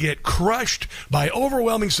going to get crushed by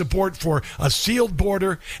overwhelming support for a sealed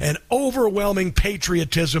border and overwhelming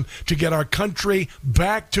patriotism to get our country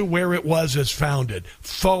back to where it was as founded,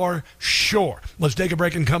 for sure. Let's take a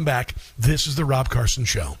break and come back. This is the Rob Carson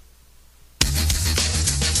Show.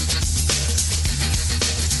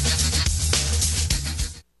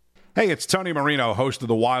 Hey, it's Tony Marino, host of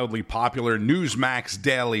the wildly popular Newsmax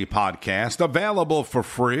Daily podcast, available for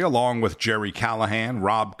free along with Jerry Callahan,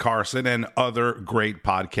 Rob Carson, and other great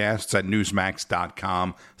podcasts at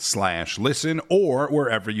newsmax.com/listen or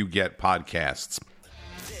wherever you get podcasts.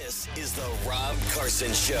 This is the Rob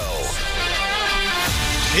Carson Show.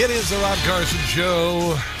 It is the Rob Carson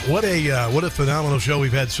Show. What a phenomenal show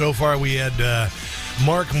we've had so far. We had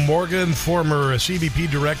Mark Morgan, former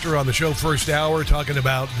CBP director, on the show first hour, talking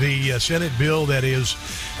about the Senate bill that is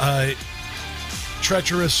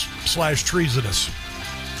treacherous/treasonous.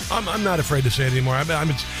 I'm not afraid to say it anymore.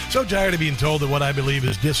 I'm so tired of being told that what I believe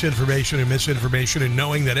is disinformation and misinformation, and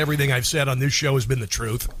knowing that everything I've said on this show has been the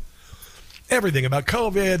truth. Everything about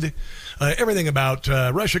COVID, everything about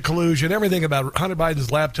Russia collusion, everything about Hunter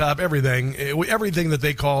Biden's laptop, everything that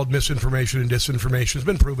they called misinformation and disinformation has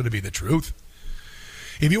been proven to be the truth.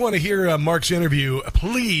 If you want to hear Mark's interview,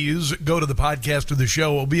 please go to the podcast of the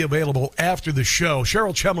show. It will be available after the show.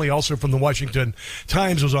 Cheryl Chumley, also from the Washington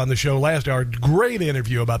Times, was on the show last hour. Great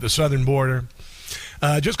interview about the southern border.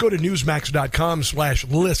 Just go to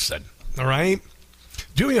newsmax.com/listen. All right?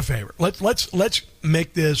 Do me a favor. Let's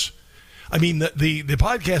make this. I mean, the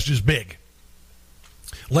podcast is big.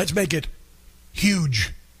 Let's make it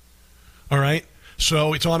huge. All right?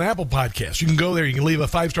 So it's on Apple Podcasts. You can go there. You can leave a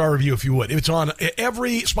 5-star review if you would. It's on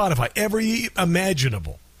every Spotify, every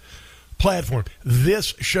imaginable platform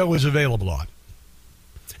this show is available on.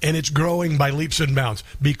 And it's growing by leaps and bounds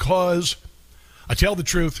because, I tell the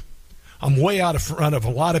truth, I'm way out in front of a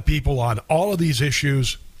lot of people on all of these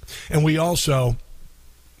issues, and we also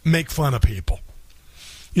make fun of people.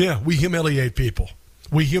 Yeah, we humiliate people.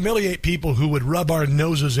 We humiliate people who would rub our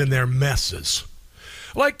noses in their messes.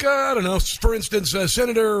 Like, I don't know, for instance,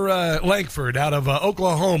 Senator Lankford out of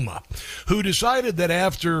Oklahoma, who decided that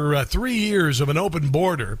after 3 years of an open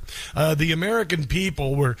border, the American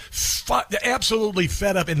people were absolutely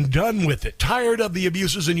fed up and done with it, tired of the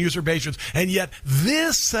abuses and usurpations, and yet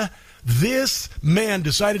this man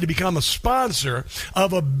decided to become a sponsor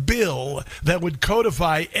of a bill that would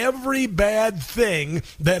codify every bad thing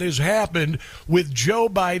that has happened with Joe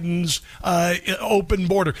Biden's open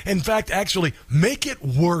border. In fact, actually make it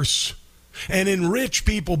worse and enrich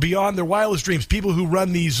people beyond their wildest dreams, people who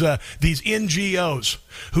run these NGOs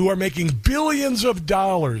who are making billions of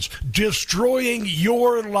dollars destroying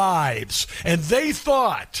your lives. And they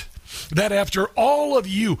thought that after all of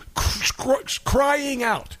you crying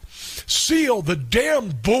out, seal the damn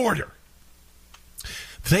border,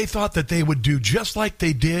 they thought that they would do just like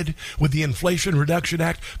they did with the Inflation Reduction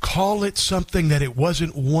Act, call it something that it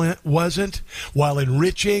wasn't, while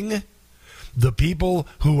enriching the people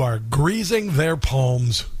who are greasing their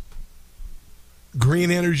palms.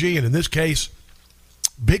 Green energy, and in this case,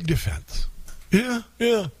 big defense. Yeah.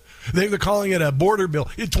 They're calling it a border bill.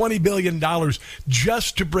 It's $20 billion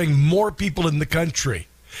just to bring more people in the country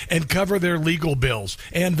and cover their legal bills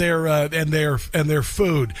and their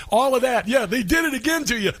food. All of that. Yeah, they did it again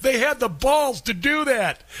to you. They had the balls to do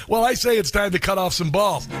that. Well, I say it's time to cut off some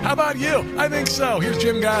balls. How about you? I think so. Here's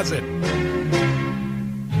Jim Gossett.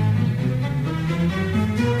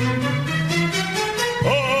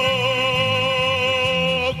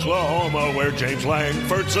 Oklahoma, where James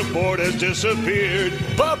Lankford's support has disappeared.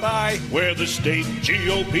 Bye-bye. Where the state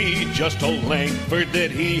GOP just told Lankford that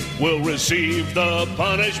he will receive the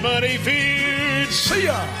punishment he feared. See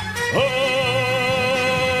ya.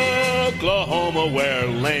 Oklahoma, where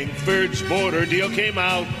Lankford's border deal came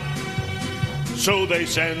out. So they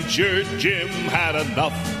censured Jim, had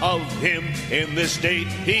enough of him. In this state,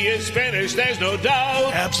 he is finished, there's no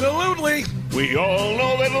doubt. Absolutely. We all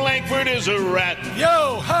know that Lankford is a rat.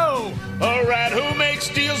 Yo-ho! A rat who makes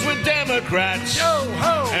deals with Democrats.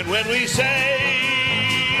 Yo-ho! And when we say,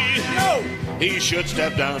 yo, he should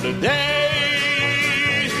step down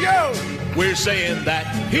today, yo, we're saying that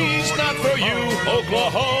he's not for you,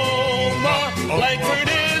 Oklahoma. Lankford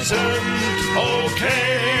isn't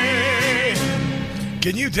okay.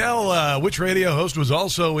 Can you tell which radio host was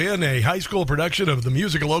also in a high school production of the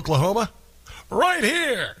musical Oklahoma? Right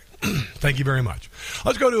here. Thank you very much.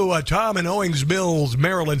 Let's go to Tom in Owings Mills,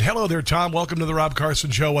 Maryland. Hello there, Tom. Welcome to the Rob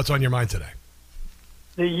Carson Show. What's on your mind today?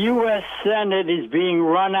 The U.S. Senate is being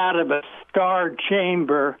run out of a star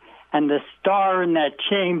chamber, and the star in that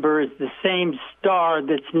chamber is the same star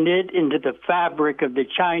that's knit into the fabric of the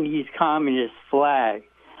Chinese Communist flag.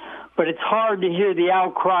 But it's hard to hear the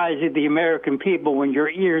outcries of the American people when your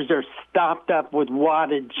ears are stopped up with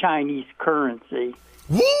wadded Chinese currency.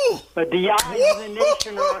 Woo! But the eyes of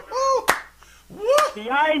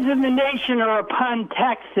the nation are upon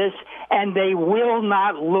Texas, and they will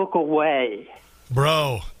not look away.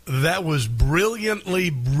 Bro, that was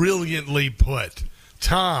brilliantly put.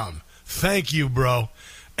 Tom, thank you, bro.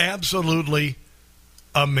 Absolutely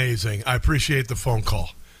amazing. I appreciate the phone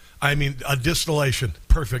call. I mean, a distillation.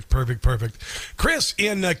 Perfect. Chris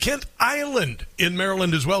in Kent Island in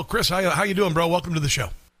Maryland as well. Chris, how you doing, bro? Welcome to the show.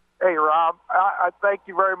 Hey, Rob, I thank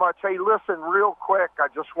you very much. Hey, listen, real quick, I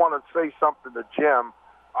just want to say something to Jim.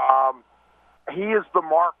 He is the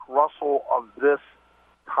Mark Russell of this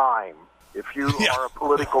time. If you are a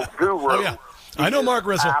political guru, I know Mark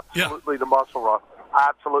Russell. Absolutely the muscle Russell.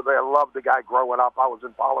 Absolutely. I loved the guy growing up. I was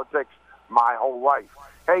in politics my whole life.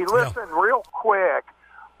 Hey, listen, real quick.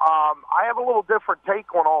 I have a little different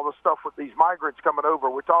take on all the stuff with these migrants coming over.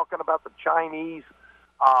 We're talking about the Chinese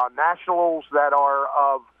nationals that are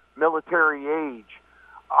of military age.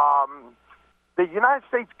 The United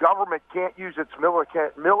States government can't use its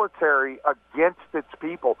military against its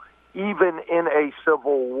people, even in a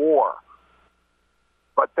civil war.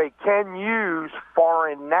 But they can use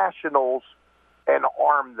foreign nationals and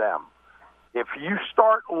arm them. If you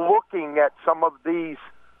start looking at some of these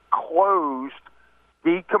closed,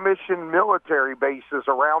 decommissioned military bases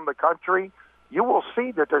around the country, you will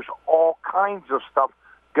see that there's all kinds of stuff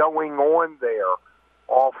going on there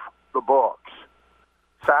off the books.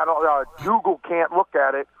 Google can't look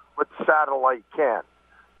at it, but satellite can.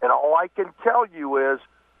 And all I can tell you is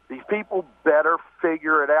these people better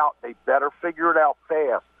figure it out. They better figure it out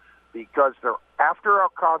fast, because they're after our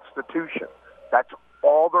Constitution. That's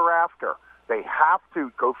all they're after. They have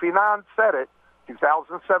to. Kofi Annan said it,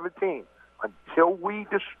 2017. Until we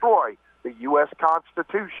destroy the U.S.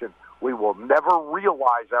 Constitution, we will never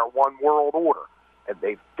realize our one world order. And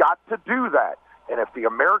they've got to do that. And if the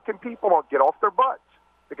American people don't get off their butts,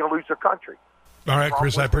 they're going to lose their country. All right,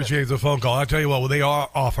 Chris, I appreciate the phone call. I'll tell you what, they are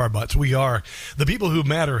off our butts. We are. The people who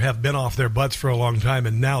matter have been off their butts for a long time,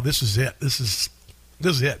 and now this is it. This is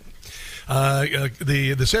it.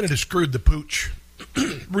 The Senate has screwed the pooch.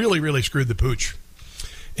 Really, really screwed the pooch.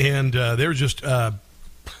 And they're just...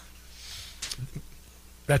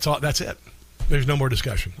 That's all. That's it. There's no more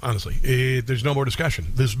discussion, honestly. There's no more discussion.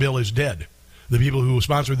 This bill is dead. The people who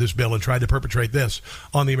sponsored this bill and tried to perpetrate this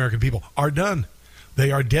on the American people are done. They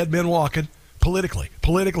are dead men walking politically.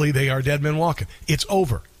 Politically, they are dead men walking. It's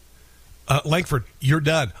over. Lankford, you're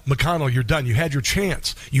done. McConnell, you're done. You had your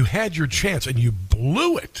chance. You had your chance, and you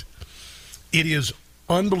blew it. It is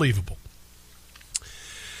unbelievable.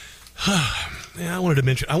 I wanted to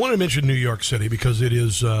mention New York City because it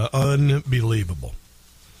is unbelievable.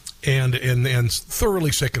 And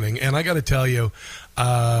thoroughly sickening. And I got to tell you,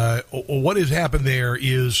 what has happened there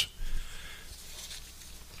is,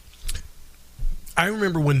 I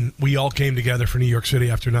remember when we all came together for New York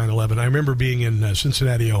City after 9/11. I remember being in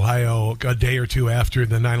Cincinnati, Ohio, a day or two after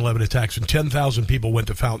the 9/11 attacks, and 10,000 people went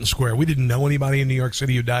to Fountain Square. We didn't know anybody in New York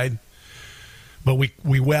City who died, but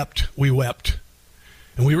we wept. We wept.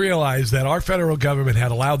 And we realized that our federal government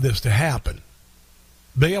had allowed this to happen.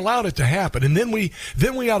 They allowed it to happen, and then we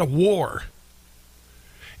had a war,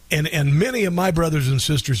 and many of my brothers and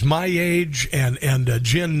sisters, my age, and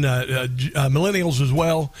millennials as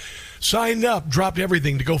well, signed up, dropped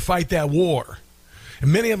everything to go fight that war,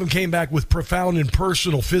 and many of them came back with profound and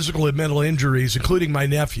personal physical and mental injuries, including my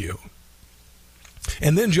nephew.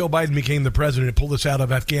 And then Joe Biden became the president and pulled us out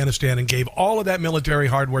of Afghanistan and gave all of that military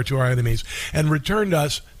hardware to our enemies and returned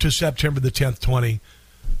us to September the 10th,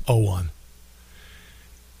 2001.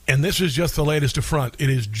 And this is just the latest affront. It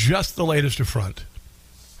is just the latest affront.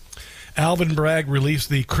 Alvin Bragg released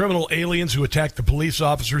the criminal aliens who attacked the police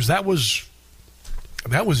officers. That was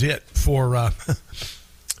it for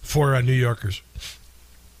New Yorkers.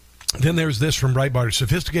 Then there's this from Breitbart. A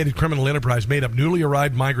sophisticated criminal enterprise made up newly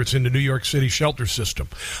arrived migrants into New York City shelter system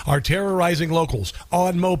are terrorizing locals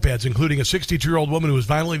on mopeds, including a 62-year-old woman who was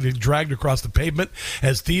violently dragged across the pavement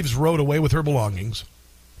as thieves rode away with her belongings.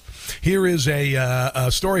 Here is a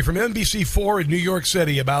story from NBC4 in New York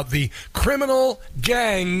City about the criminal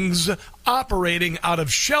gangs operating out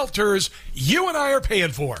of shelters you and I are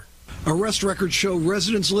paying for. Arrest records show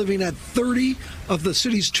residents living at 30 of the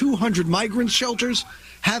city's 200 migrant shelters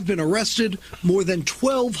have been arrested more than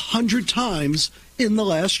 1,200 times in the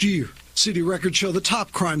last year. City records show the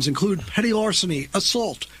top crimes include petty larceny,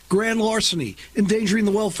 assault, grand larceny, endangering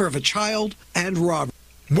the welfare of a child, and robbery.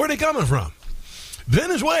 Where are they coming from?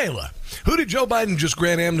 Venezuela. Who did Joe Biden just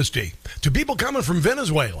grant amnesty? To people coming from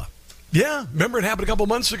Venezuela. Yeah, remember it happened a couple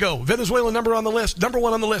months ago. Venezuela number one on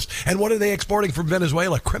the list. And what are they exporting from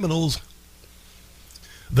Venezuela? Criminals.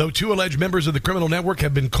 Though two alleged members of the criminal network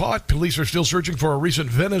have been caught, police are still searching for a recent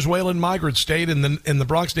Venezuelan migrant stayed in the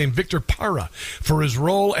Bronx named Victor Parra for his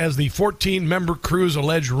role as the 14-member crew's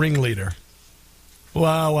alleged ringleader.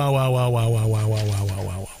 Wow.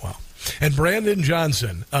 And Brandon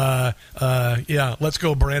Johnson, let's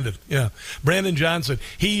go Brandon. Yeah, Brandon Johnson,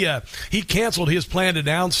 he canceled his planned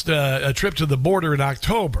announced a trip to the border in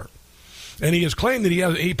October. And he has claimed that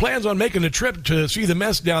he plans on making a trip to see the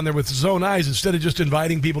mess down there with his own eyes instead of just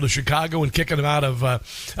inviting people to Chicago and kicking them out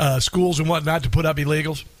of schools and whatnot to put up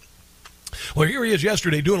illegals. Well, here he is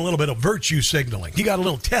yesterday doing a little bit of virtue signaling. He got a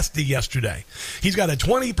little testy yesterday. He's got a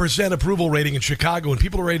 20% approval rating in Chicago, and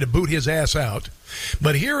people are ready to boot his ass out.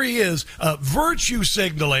 But here he is virtue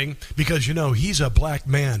signaling because, he's a black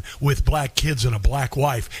man with black kids and a black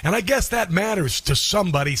wife. And I guess that matters to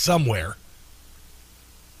somebody somewhere.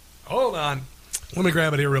 Hold on. Let me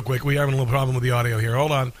grab it here real quick. We're having a little problem with the audio here.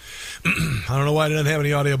 Hold on. I don't know why I didn't have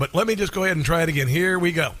any audio, but let me just go ahead and try it again. Here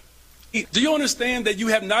we go. Do you understand that you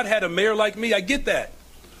have not had a mayor like me? I get that.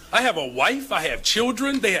 I have a wife. I have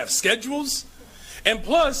children. They have schedules. And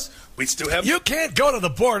plus, we still have... You can't go to the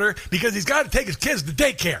border because he's got to take his kids to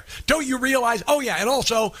daycare. Don't you realize? Oh, yeah, and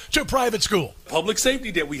also to private school. Public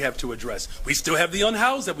safety that we have to address. We still have the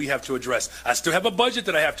unhoused that we have to address. I still have a budget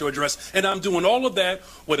that I have to address. And I'm doing all of that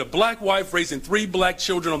with a black wife raising 3 black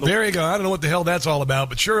children on the... There you go. I don't know what the hell that's all about,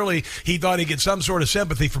 but surely he thought he'd get some sort of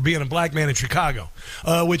sympathy for being a black man in Chicago,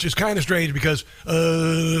 which is kind of strange because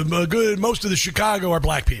most of the Chicago are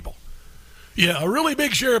black people. Yeah, a really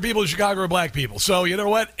big share of people in Chicago are black people. So, you know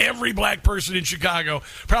what? Every black person in Chicago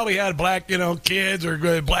probably had black, kids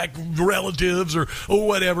or black relatives or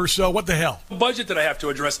whatever. So what the hell? Budget that I have to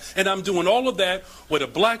address. And I'm doing all of that with a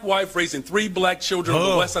black wife raising 3 black children on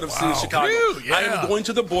the west side of the city of Chicago. Ew, yeah. I am going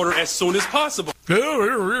to the border as soon as possible.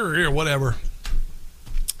 Whatever.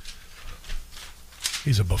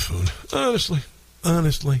 He's a buffoon. Honestly.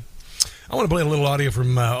 I want to play a little audio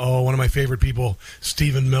from one of my favorite people,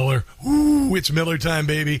 Stephen Miller. Ooh, it's Miller time,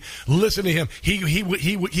 baby. Listen to him. He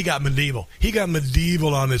got medieval. He got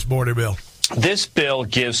medieval on this border bill. This bill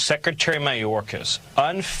gives Secretary Mayorkas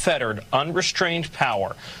unfettered, unrestrained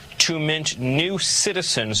power to mint new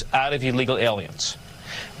citizens out of illegal aliens.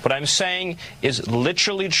 What I'm saying is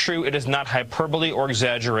literally true. It is not hyperbole or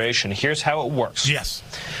exaggeration. Here's how it works. Yes.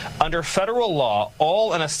 Under federal law,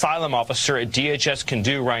 all an asylum officer at DHS can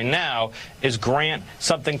do right now is grant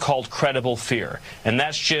something called credible fear. And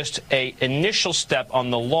that's just an initial step on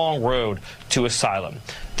the long road to asylum.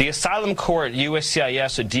 The asylum corps at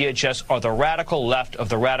USCIS and DHS are the radical left of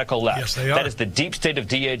the radical left. Yes, they are. That is the deep state of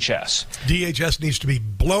DHS. DHS needs to be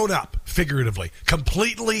blown up, figuratively,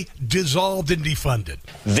 completely dissolved and defunded.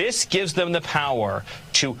 This gives them the power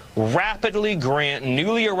to rapidly grant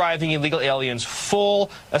newly arriving illegal aliens full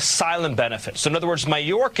asylum benefits. So in other words,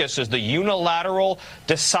 Mayorkas is the unilateral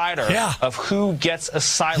decider of who gets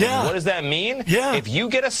asylum. Yeah. What does that mean? Yeah. If you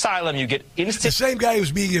get asylum, you get the same guy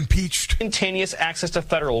who's being impeached. Instantaneous access to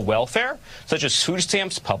federal welfare, such as food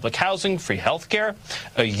stamps, public housing, free health care.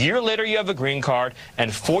 A year later, you have a green card,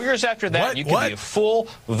 and 4 years after that, you can be a full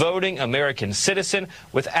voting American citizen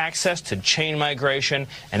with access to chain migration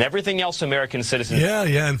and everything else American citizens.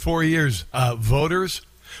 Yeah, in 4 years, voters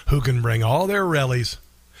who can bring all their relatives,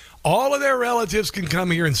 all of their relatives can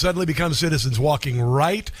come here and suddenly become citizens, walking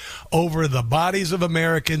right over the bodies of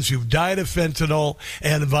Americans who've died of fentanyl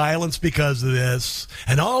and violence because of this.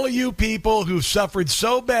 And all of you people who've suffered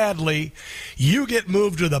so badly, you get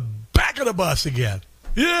moved to the back of the bus again.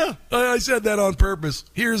 Yeah, I said that on purpose.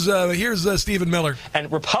 Here's Stephen Miller.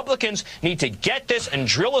 And Republicans need to get this and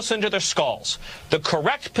drill us into their skulls. The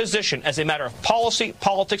correct position as a matter of policy,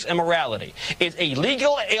 politics, and morality is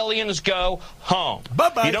illegal aliens go home.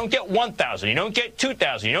 Bye-bye. You don't get 1,000. You don't get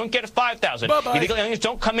 2,000. You don't get 5,000. Bye-bye. Illegal aliens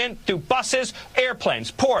don't come in through buses,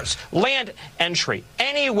 airplanes, ports, land entry,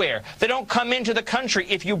 anywhere. They don't come into the country.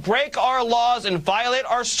 If you break our laws and violate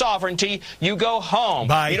our sovereignty, you go home.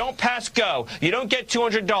 Bye. You don't pass go. You don't get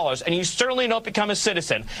 $200, and you certainly don't become a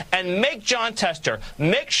citizen. And make John Tester,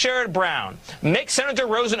 make Sherrod Brown, make Senator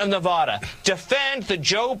Rosen of Nevada defend the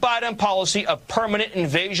Joe Biden policy of permanent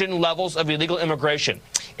invasion levels of illegal immigration.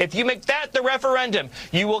 If you make that the referendum,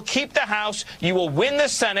 you will keep the House, you will win the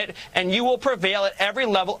Senate, and you will prevail at every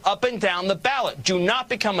level up and down the ballot. Do not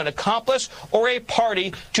become an accomplice or a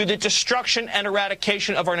party to the destruction and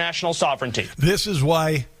eradication of our national sovereignty. This is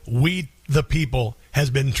why we, the people, has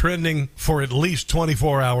been trending for at least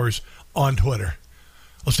 24 hours on Twitter.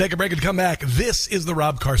 Let's take a break and come back. This is the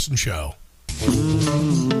Rob Carson Show.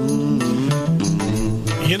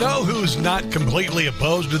 You know who's not completely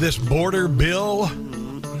opposed to this border bill?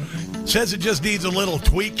 Says it just needs a little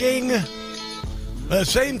tweaking. The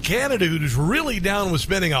same candidate who's really down with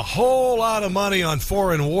spending a whole lot of money on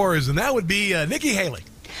foreign wars, and that would be Nikki Haley.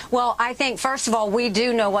 Well, I think, first of all, we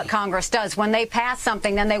do know what Congress does. When they pass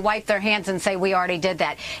something, then they wipe their hands and say, we already did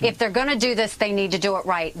that. If they're going to do this, they need to do it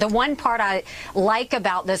right. The one part I like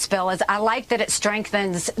about this bill is I like that it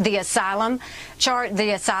strengthens the asylum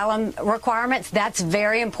requirements. That's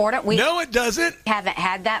very important. No, it doesn't. Haven't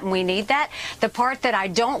had that, and we need that. The part that I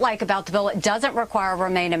don't like about the bill, it doesn't require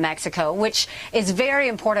remain in Mexico, which is very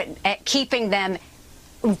important at keeping them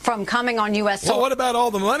from coming on U.S. soil. Well, what about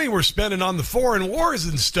all the money we're spending on the foreign wars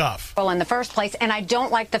and stuff? In the first place, and I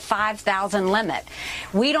don't like the 5,000 limit.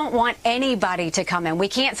 We don't want anybody to come in. We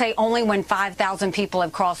can't say only when 5,000 people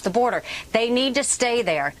have crossed the border. They need to stay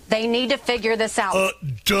there. They need to figure this out.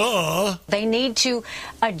 Duh. They need to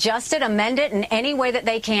adjust it, amend it in any way that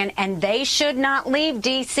they can, and they should not leave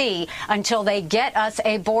D.C. until they get us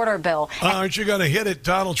a border bill. Aren't you going to hit at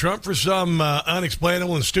Donald Trump for some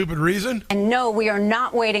unexplainable and stupid reason? And no, we are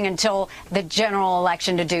not waiting until the general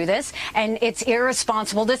election to do this, and it's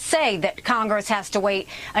irresponsible to say that Congress has to wait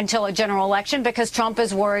until a general election because Trump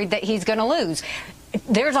is worried that he's going to lose.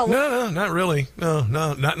 There's a no, not really. No,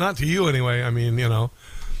 not to you anyway. I mean,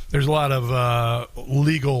 there's a lot of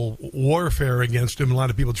legal warfare against him. A lot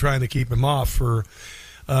of people trying to keep him off for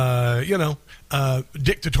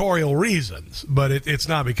dictatorial reasons, but it's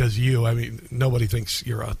not because you. I mean, nobody thinks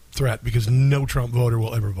you're a threat because no Trump voter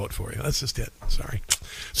will ever vote for you. That's just it.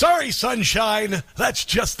 Sorry, sunshine. That's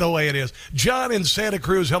just the way it is. John in Santa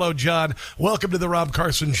Cruz. Hello, John. Welcome to the Rob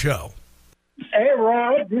Carson Show. Hey,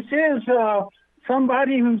 Rob. This is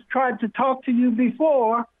somebody who's tried to talk to you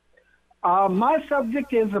before. My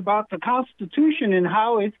subject is about the Constitution and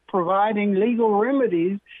how it's providing legal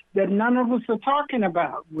remedies that none of us are talking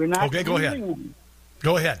about. We're not. Okay, go ahead.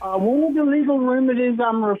 Go ahead. One of the legal remedies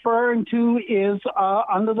I'm referring to is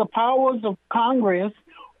under the powers of Congress,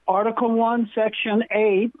 Article 1, Section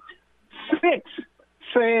 8, 6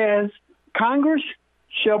 says Congress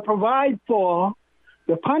shall provide for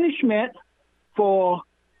the punishment for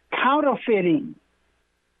counterfeiting.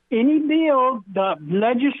 Any bill the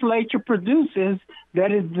legislature produces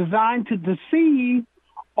that is designed to deceive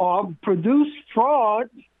or produce fraud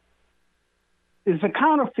is a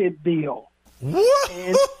counterfeit bill.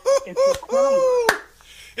 It's a crime.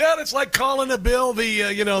 Yeah, it's like calling a bill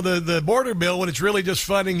the border bill when it's really just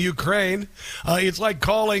funding Ukraine. It's like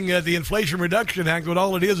calling the Inflation Reduction Act when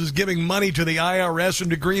all it is giving money to the IRS and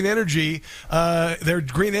to green energy. They're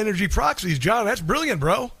green energy proxies. John, that's brilliant,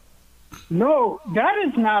 bro. No, that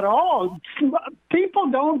is not all. People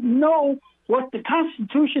don't know what the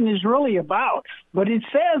Constitution is really about, but it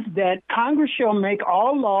says that Congress shall make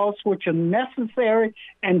all laws which are necessary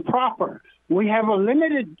and proper. We have a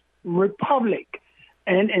limited republic,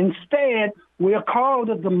 and instead we are called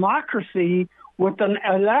a democracy with an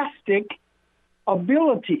elastic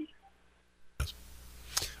ability.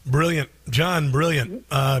 Brilliant, John, brilliant.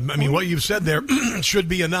 I mean, what you've said there should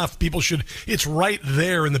be enough. It's right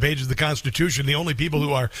there in the pages of the Constitution. The only people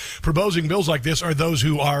who are proposing bills like this are those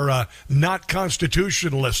who are not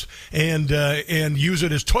constitutionalists and use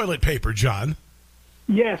it as toilet paper, John.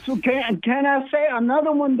 Yes, okay. And can I say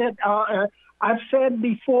another one that I've said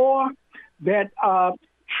before, that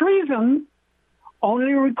treason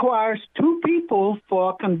only requires 2 people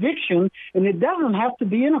for conviction, and it doesn't have to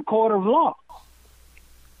be in a court of law.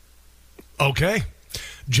 Okay.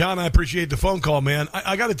 John, I appreciate the phone call, man.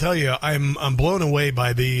 I got to tell you, I'm blown away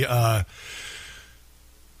by the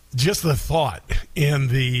just the thought and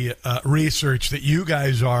the research that you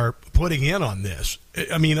guys are putting in on this.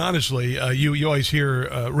 I mean, honestly, you always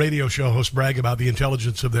hear radio show hosts brag about the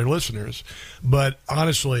intelligence of their listeners, but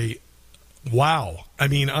honestly, wow. I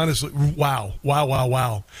mean, honestly, wow.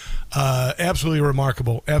 Absolutely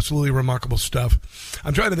remarkable stuff.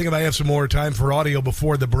 I'm trying to think if I have some more time for audio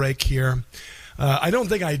before the break here. I don't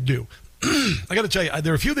think I do. I got to tell you,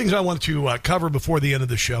 there are a few things I want to cover before the end of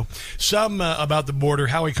the show. Some about the border.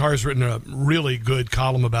 Howie Carr's written a really good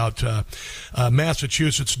column about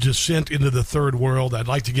Massachusetts' descent into the third world. I'd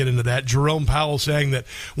like to get into that. Jerome Powell saying that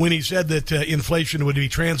when he said that inflation would be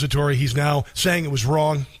transitory, he's now saying it was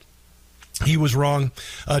wrong. He was wrong.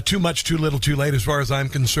 Too much, too little, too late as far as I'm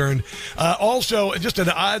concerned. Also, just an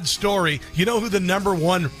odd story. You know who the number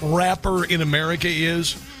 1 rapper in America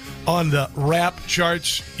is on the rap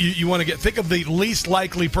charts? You want to think of the least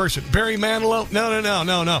likely person. Barry Manilow?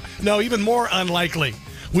 No, even more unlikely.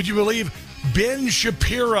 Would you believe Ben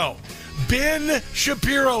Shapiro? Ben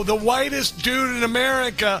Shapiro, the whitest dude in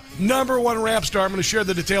America, number 1 rap star. I'm going to share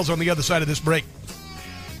the details on the other side of this break.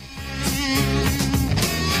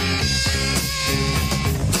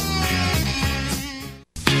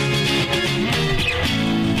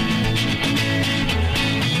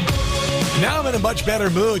 Now I'm in a much better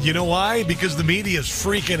mood. You know why? Because the media is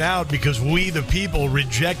freaking out because we, the people,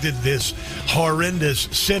 rejected this horrendous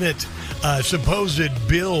Senate supposed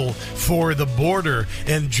bill for the border.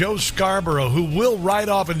 And Joe Scarborough, who will ride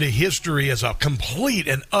off into history as a complete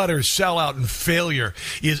and utter sellout and failure,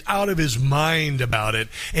 is out of his mind about it.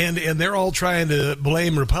 And they're all trying to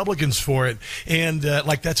blame Republicans for it. And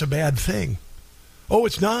like that's a bad thing. Oh,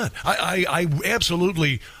 it's not. I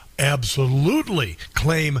absolutely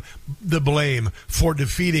claim the blame for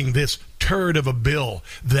defeating this turd of a bill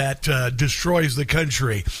that destroys the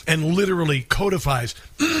country and literally codifies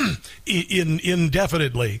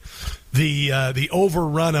indefinitely the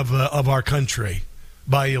overrun of our country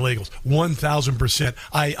by illegals. 1,000%.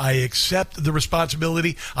 I accept the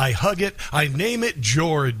responsibility. I hug it. I name it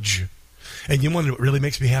George. And you want to know what really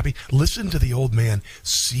makes me happy? Listen to the old man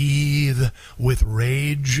seethe with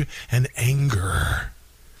rage and anger.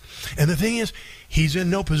 And the thing is, he's in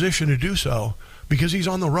no position to do so because he's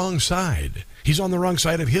on the wrong side. He's on the wrong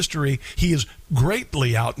side of history. He is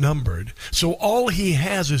greatly outnumbered. So all he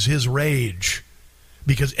has is his rage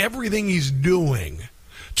because everything he's doing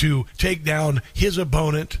to take down his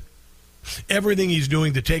opponent, everything he's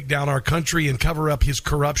doing to take down our country and cover up his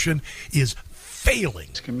corruption is failing.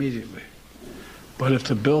 Immediately. But if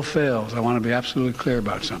the bill fails, I want to be absolutely clear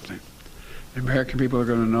about something. The American people are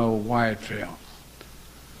going to know why it failed.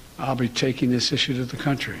 I'll be taking this issue to the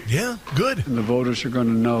country. Yeah, good. And the voters are going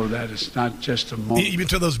to know that it's not just a moment. Even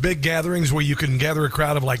to those big gatherings where you can gather a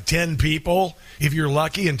crowd of like 10 people, if you're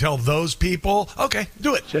lucky, and tell those people, okay,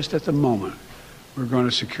 do it. Just at the moment, we're going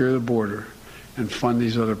to secure the border and fund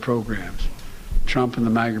these other programs. Trump and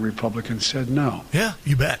the MAGA Republicans said no. Yeah,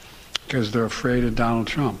 you bet. Because they're afraid of Donald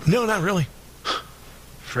Trump. No, not really.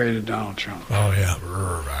 Afraid of Donald Trump. Oh,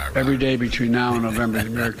 yeah. Every day between now and November, the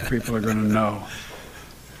American people are going to know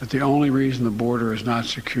that the only reason the border is not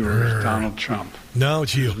secure is Donald Trump. No,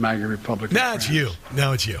 it's you. MAGA Republicans. No, it's you.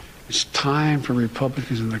 No, it's you. It's time for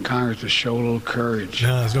Republicans in the Congress to show a little courage.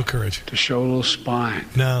 No, there's no courage. To show a little spine.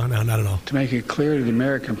 No, not at all. To make it clear to the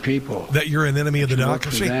American people that you're an enemy of the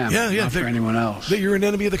democracy. Them, not for anyone else. That you're an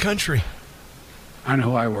enemy of the country. I know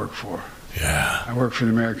who I work for. Yeah. I work for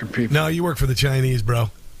the American people. No, you work for the Chinese, bro.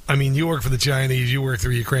 I mean, you work for the Chinese, you work for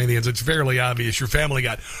the Ukrainians. It's fairly obvious. Your family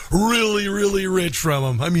got really, really rich from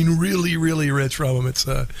them. I mean, really, really rich from them.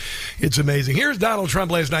 It's amazing. Here's Donald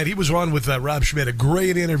Trump last night. He was on with Rob Schmidt. A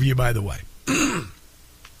great interview, by the way.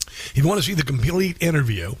 If you want to see the complete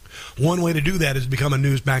interview, one way to do that is become a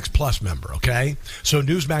Newsmax Plus member, okay? So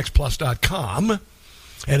newsmaxplus.com,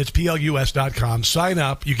 and it's plus.com. Sign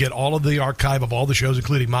up. You get all of the archive of all the shows,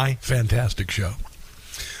 including my fantastic show.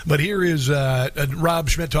 But here is Rob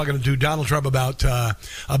Schmidt talking to Donald Trump about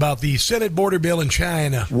the Senate border bill in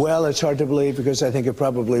China. Well, it's hard to believe because I think it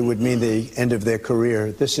probably would mean the end of their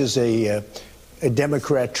career. This is a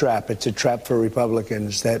Democrat trap. It's a trap for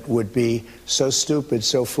Republicans that would be so stupid,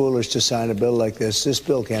 so foolish to sign a bill like this. This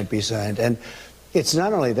bill can't be signed. And it's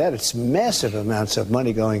not only that, it's massive amounts of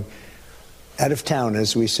money going out of town,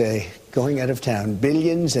 as we say, going out of town.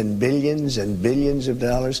 Billions and billions and billions of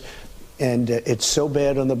dollars. And it's so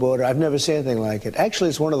bad on the border. I've never seen anything like it.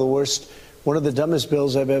 Actually, it's one of the worst, one of the dumbest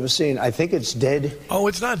bills I've ever seen. I think it's dead. Oh,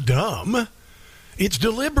 it's not dumb. It's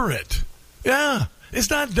deliberate. Yeah,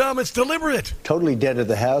 it's not dumb. It's deliberate. Totally dead at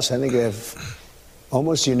the House. I think they have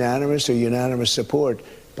almost unanimous support.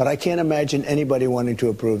 But I can't imagine anybody wanting to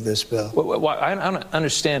approve this bill. Well, I don't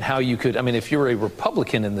understand how you could. I mean, if you're a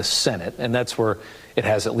Republican in the Senate, and that's where it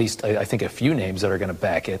has at least, I think, a few names that are going to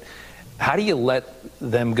back it, how do you let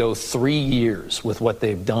them go 3 years with what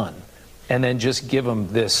they've done and then just give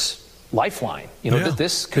them this lifeline? You know, that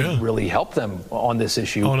this could really help them on this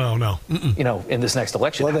issue. Oh, no. Mm-mm. You know, in this next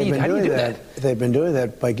election. Well, how do you do that? They've been doing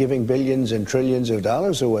that by giving billions and trillions of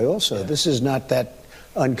dollars away also. Yeah. This is not that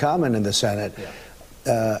uncommon in the Senate.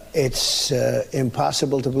 Yeah. It's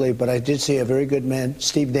impossible to believe, but I did see a very good man.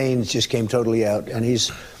 Steve Daines just came totally out, and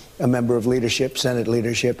he's a member of leadership, Senate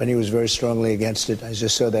leadership, and he was very strongly against it. I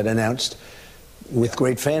just saw that announced with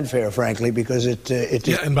great fanfare, frankly, because it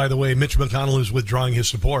yeah, and by the way, Mitch McConnell is withdrawing his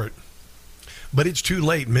support. But it's too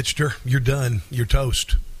late, Mitchster. You're done. You're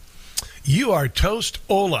toast. You are toast,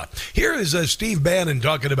 Ola. Here is Steve Bannon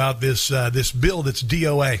talking about this bill that's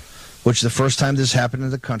DOA. Which is the first time this happened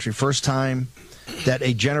in the country, first time that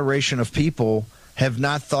a generation of people have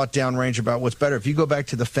not thought downrange about what's better. If you go back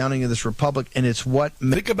to the founding of this republic, and it's what...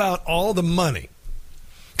 Think about all the money,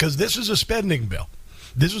 because this is a spending bill.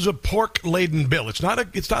 This is a pork-laden bill. It's not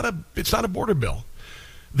a border bill.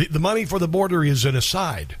 The money for the border is an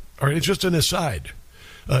aside, or it's just an aside.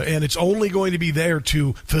 And it's only going to be there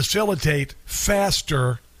to facilitate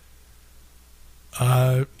faster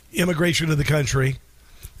immigration to the country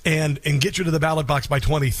and get you to the ballot box by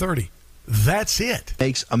 2030. That's it.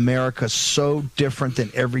 Makes America so different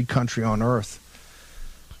than every country on earth.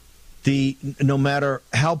 No matter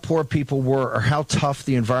how poor people were or how tough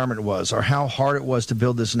the environment was or how hard it was to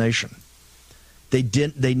build this nation,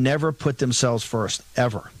 they never put themselves first,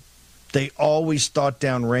 ever. They always thought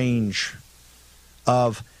downrange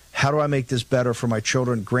of how do I make this better for my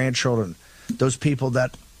children, grandchildren, those people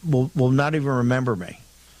that will not even remember me.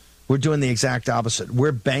 We're doing the exact opposite.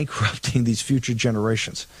 We're bankrupting these future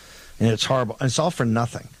generations, and it's horrible. And it's all for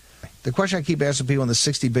nothing. The question I keep asking people on the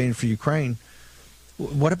 $60 billion for Ukraine,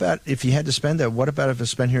 what about if you had to spend that? What about if it's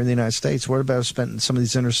spent here in the United States? What about if it's spent in some of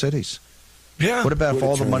these inner cities? Yeah. What about if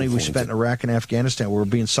all the money we spent in Iraq and Afghanistan, we're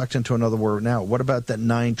being sucked into another war now? What about that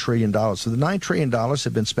 $9 trillion? So the $9 trillion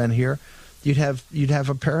had been spent here, you'd have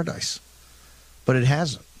a paradise. But it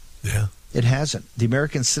hasn't. Yeah. It hasn't. The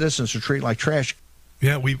American citizens are treated like trash.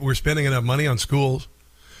 Yeah, we're spending enough money on schools.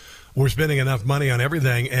 We're spending enough money on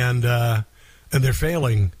everything, and they're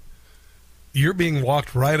failing. You're being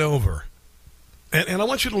walked right over. And I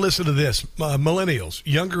want you to listen to this. Millennials,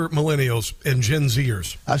 younger millennials, and Gen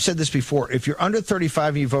Zers. I've said this before. If you're under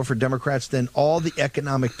 35 and you vote for Democrats, then all the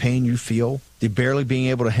economic pain you feel, the barely being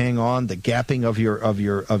able to hang on, the gapping of your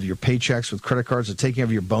paychecks with credit cards, the taking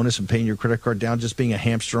of your bonus and paying your credit card down, just being a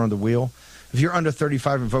hamster on the wheel. If you're under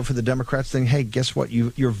 35 and vote for the Democrats, then hey, guess what?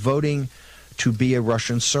 You're voting to be a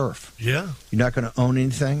Russian serf. Yeah. You're not going to own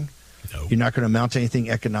anything. No. You're not going to amount to anything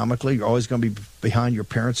economically. You're always going to be behind your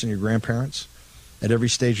parents and your grandparents at every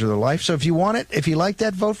stage of their life. So if you want it, if you like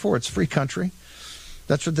that, vote for it. It's a free country.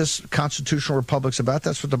 That's what this constitutional republic's about.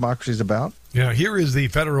 That's what democracy is about. Yeah, here is the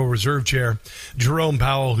Federal Reserve Chair, Jerome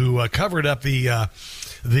Powell, who covered up the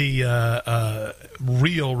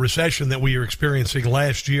real recession that we were experiencing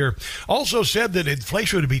last year. Also said that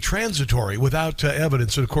inflation would be transitory without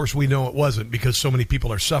evidence. And, of course, we know it wasn't because so many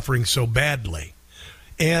people are suffering so badly.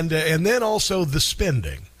 And then also the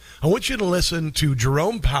spending. I want you to listen to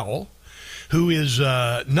Jerome Powell, who is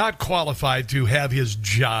not qualified to have his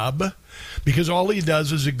job because all he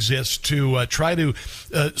does is exist to try to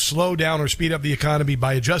slow down or speed up the economy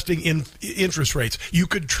by adjusting interest rates. You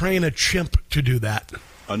could train a chimp to do that.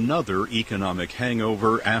 Another economic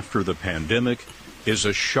hangover after the pandemic is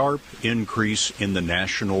a sharp increase in the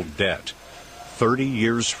national debt. 30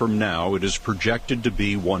 years from now, it is projected to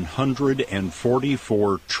be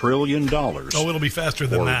 $144 trillion. Oh, it'll be faster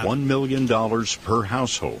than that. Or $1 million per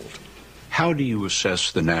household. How do you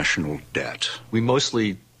assess the national debt? We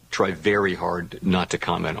mostly try very hard not to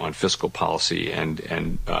comment on fiscal policy and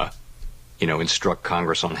instruct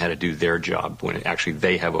Congress on how to do their job when actually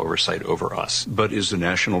they have oversight over us. But is the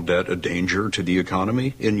national debt a danger to the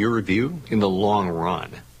economy, in your view? In the long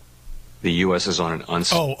run, the U.S. is on an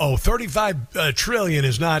 35 trillion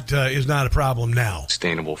is not a problem now.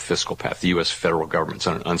 Sustainable fiscal path. The U.S. federal government's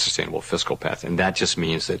on an unsustainable fiscal path, and that just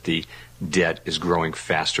means that the debt is growing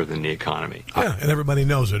faster than the economy. Yeah, and everybody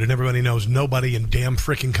knows it, and everybody knows nobody in damn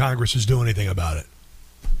frickin' Congress is doing anything about it.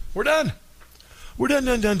 We're done. We're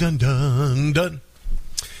done.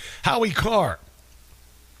 Howie Carr,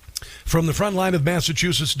 from the front line of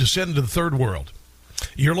Massachusetts, descended to the third world.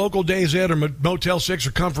 Your local Days Inn or Motel 6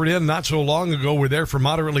 or Comfort Inn not so long ago were there for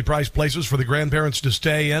moderately priced places for the grandparents to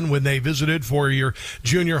stay in when they visited for your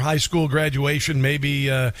junior high school graduation, maybe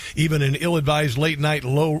even an ill-advised late-night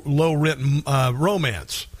low-rent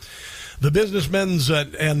romance. The businessmen's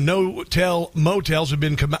and no-tell motels have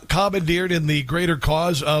been commandeered in the greater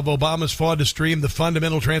cause of Obama's fraud to stream the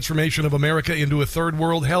fundamental transformation of America into a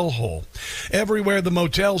third-world hellhole. Everywhere the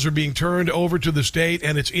motels are being turned over to the state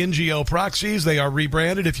and its NGO proxies. They are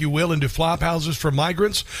rebranded, if you will, into flop houses for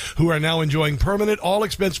migrants who are now enjoying permanent,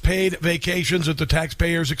 all-expense-paid vacations at the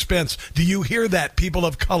taxpayer's expense. Do you hear that, people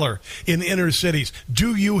of color in inner cities?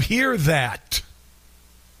 Do you hear that?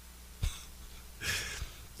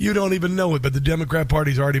 You don't even know it, but the Democrat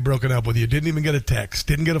Party's already broken up with you. Didn't even get a text.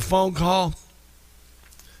 Didn't get a phone call.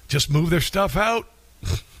 Just move their stuff out.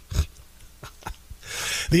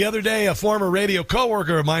 The other day, a former radio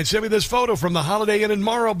coworker of mine sent me this photo from the Holiday Inn in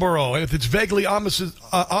Marlborough. And with its vaguely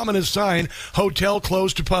ominous sign, hotel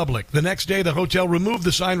closed to public. The next day, the hotel removed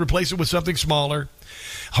the sign, replaced it with something smaller.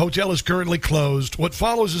 Hotel is currently closed. What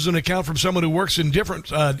follows is an account from someone who works in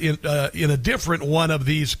a different one of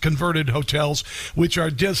these converted hotels, which are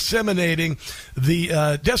decimating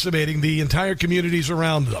the entire communities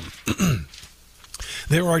around them.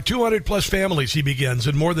 There are 200-plus families, he begins,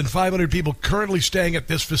 and more than 500 people currently staying at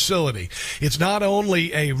this facility. It's not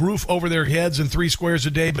only a roof over their heads and 3 squares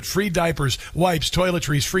a day, but free diapers, wipes,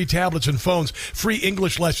 toiletries, free tablets and phones, free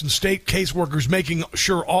English lessons, state caseworkers making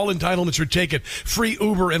sure all entitlements are taken, free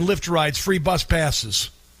Uber and Lyft rides, free bus passes.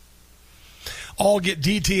 All get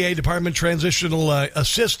DTA, Department Transitional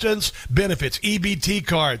Assistance benefits, EBT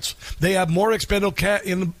cards. They have more expendable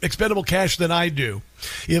cash than I do.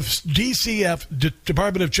 If DCF,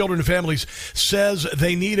 Department of Children and Families, says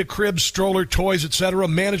they need a crib, stroller, toys, etc.,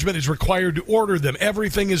 management is required to order them.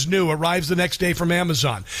 Everything is new, arrives the next day from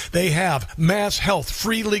Amazon. They have mass health,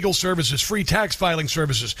 free legal services, free tax filing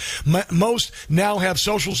services. Most now have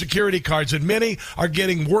Social Security cards, and many are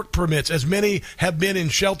getting work permits, as many have been in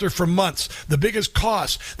shelter for months. The biggest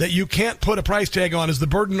cost that you can't put a price tag on is the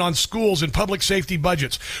burden on schools and public safety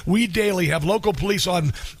budgets. We daily have local police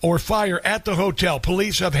on or fire at the hotel.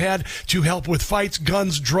 Police have had to help with fights,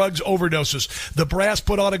 guns, drugs, overdoses. The brass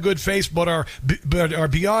put on a good face but are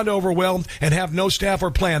beyond overwhelmed and have no staff or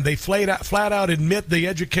plan. They flat out admit the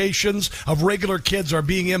educations of regular kids are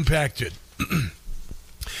being impacted.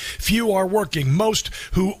 Few are working. Most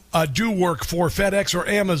who do work for FedEx or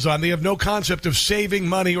Amazon, they have no concept of saving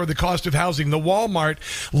money or the cost of housing. The Walmart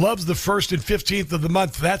loves the 1st and 15th of the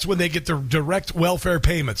month. That's when they get their direct welfare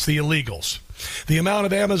payments, the illegals. The amount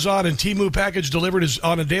of Amazon and Temu package delivered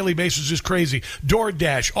on a daily basis is crazy.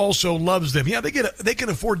 DoorDash also loves them. Yeah, they can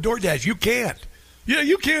afford DoorDash. You can't. Yeah,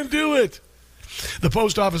 you can't do it. The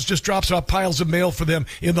post office just drops off piles of mail for them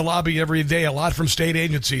in the lobby every day, a lot from state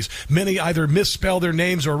agencies. Many either misspell their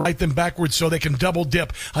names or write them backwards so they can double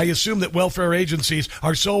dip. I assume that welfare agencies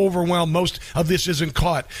are so overwhelmed most of this isn't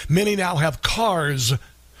caught. Many now have cars.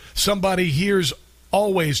 Somebody hears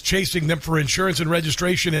always chasing them for insurance and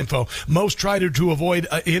registration info. Most try to avoid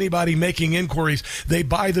anybody making inquiries. They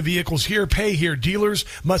buy the vehicles here, pay here. Dealers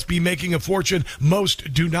must be making a fortune.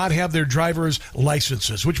 Most do not have their driver's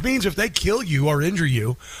licenses, which means if they kill you or injure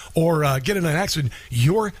you or get in an accident,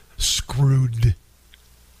 you're screwed.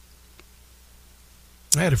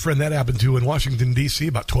 I had a friend that happened to in Washington, D.C.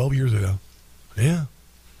 about 12 years ago. Yeah.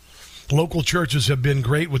 Local churches have been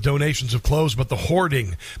great with donations of clothes, but the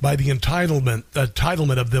hoarding by the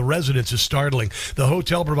entitlement of the residents is startling. The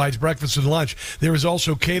hotel provides breakfast and lunch. There is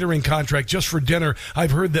also catering contract just for dinner.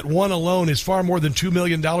 I've heard that one alone is far more than $2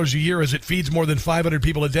 million a year as it feeds more than 500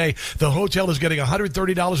 people a day. The hotel is getting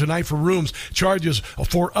 $130 a night for rooms, charges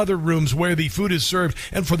for other rooms where the food is served,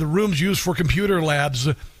 and for the rooms used for computer labs.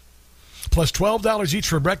 Plus $12 each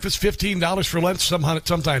for breakfast, $15 for lunch,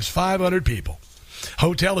 sometimes 500 people.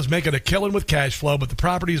 Hotel is making a killing with cash flow, but the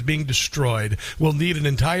property is being destroyed. We'll need an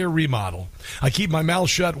entire remodel. I keep my mouth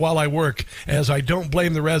shut while I work, as I don't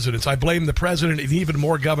blame the residents. I blame the president and even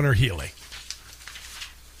more Governor Healy.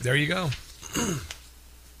 There you go.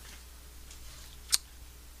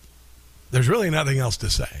 There's really nothing else to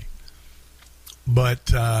say.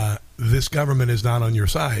 But this government is not on your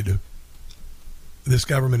side. This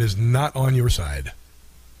government is not on your side.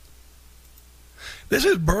 This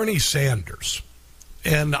is Bernie Sanders.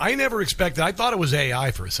 And I never expected, I thought it was AI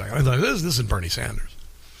for a second. I thought, this isn't Bernie Sanders.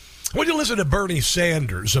 When you listen to Bernie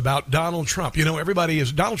Sanders about Donald Trump, you know,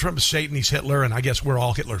 Donald Trump is Satan, he's Hitler, and I guess we're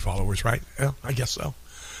all Hitler followers, right? Yeah, I guess so.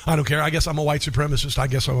 I don't care. I guess I'm a white supremacist. I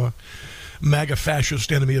guess I'm a MAGA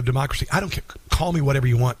fascist enemy of democracy. I don't care. Call me whatever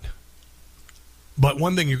you want. But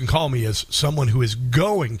one thing you can call me is someone who is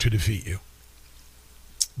going to defeat you.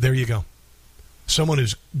 There you go. Someone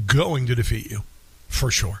who's going to defeat you, for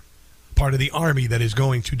sure. Part of the army that is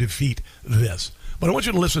going to defeat this. But I want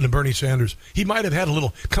you to listen to Bernie Sanders. He might have had a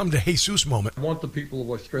little come to Jesus moment. I want the people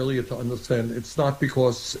of Australia to understand it's not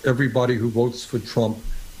because everybody who votes for Trump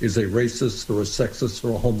is a racist or a sexist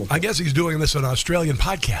or a homophobe. I guess he's doing this on an Australian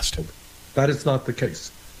podcast. That is not the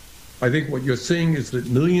case. I think what you're seeing is that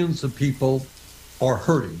millions of people are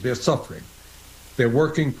hurting. They're suffering. They're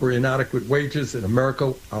working for inadequate wages. In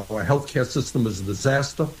America, our healthcare system is a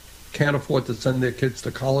disaster. Can't afford to send their kids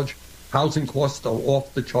to college. Housing costs are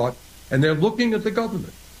off the chart. And they're looking at the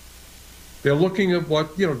government. They're looking at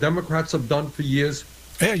what, Democrats have done for years.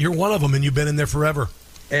 Yeah, you're one of them, and you've been in there forever.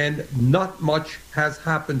 And not much has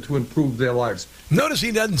happened to improve their lives. Notice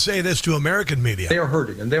he doesn't say this to American media. They're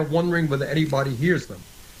hurting, and they're wondering whether anybody hears them.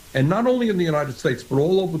 And not only in the United States, but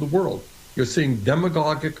all over the world, you're seeing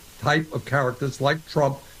demagogic type of characters like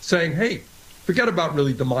Trump saying, hey, forget about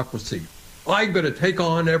really democracy. I'm going to take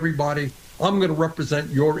on everybody. I'm going to represent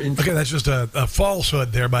your interests. Okay, that's just a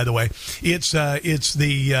falsehood there, by the way. It's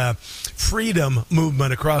the freedom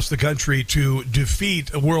movement across the country to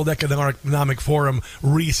defeat a World Economic Forum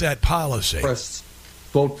reset policy.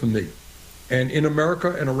 Vote for me. And in America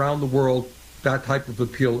and around the world, that type of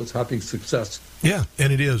appeal is having success. Yeah,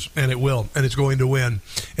 and it is, and it will, and it's going to win.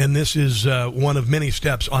 And this is one of many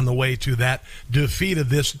steps on the way to that defeat of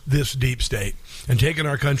this deep state and taking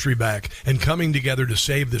our country back and coming together to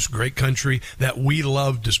save this great country that we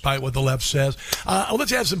love despite what the left says. Let's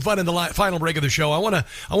have some fun in the final break of the show. I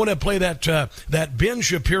want to play that Ben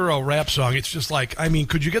Shapiro rap song. It's just like, I mean,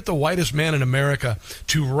 could you get the whitest man in America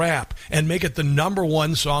to rap and make it the number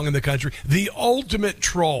one song in the country? The ultimate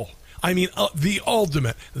troll. I mean, the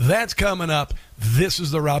ultimate. That's coming up. This is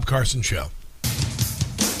the Rob Carson Show.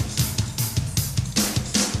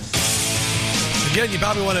 Again, you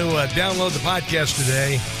probably want to download the podcast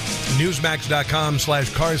today.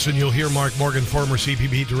 Newsmax.com/Carson. You'll hear Mark Morgan, former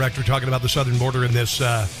CPB director, talking about the southern border in this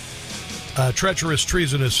treacherous,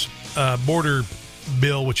 treasonous border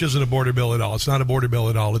bill, which isn't a border bill at all. It's not a border bill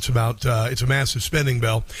at all. It's about it's a massive spending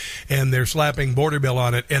bill, and they're slapping border bill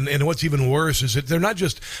on it. And what's even worse is that they're not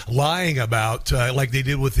just lying about like they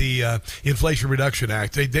did with the Inflation Reduction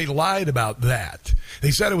Act. They lied about that.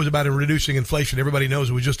 They said it was about reducing inflation. Everybody knows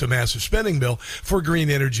it was just a massive spending bill for green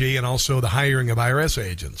energy and also the hiring of IRS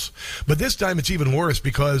agents. But this time it's even worse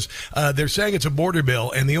because they're saying it's a border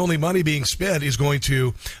bill, and the only money being spent is going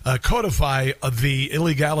to codify the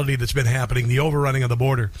illegality that's been happening, the overrunning of the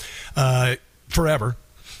border forever.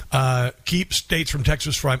 Keep states from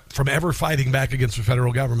Texas from ever fighting back against the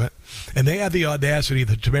federal government. And they have the audacity,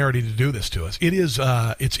 the temerity to do this to us. It is,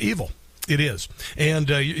 it's evil. It is. And,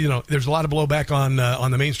 there's a lot of blowback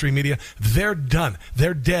on the mainstream media. They're done.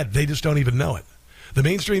 They're dead. They just don't even know it. The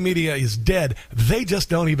mainstream media is dead. They just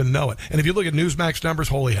don't even know it. And if you look at Newsmax numbers,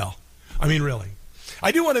 holy hell. I mean, really.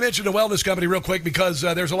 I do want to mention the wellness company real quick because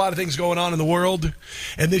there's a lot of things going on in the world,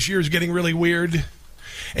 and this year is getting really weird.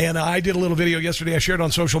 And I did a little video yesterday I shared on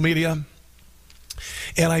social media,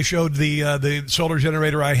 and I showed the solar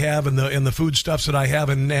generator I have and the foodstuffs that I have,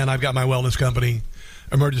 and I've got my wellness company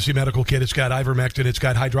emergency medical kit. It's got ivermectin. It's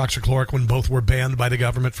got hydroxychloroquine. Both were banned by the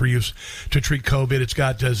government for use to treat COVID. It's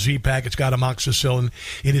got Z-Pak. It's got amoxicillin.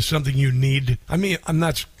 It is something you need. I mean, I'm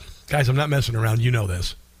not messing around. You know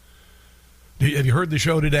this. Have you heard the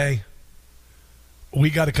show today? We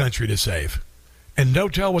got a country to save. And no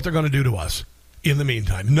tell what they're going to do to us in the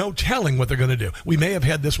meantime. No telling what they're going to do. We may have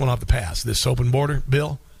had this one off the pass, this open border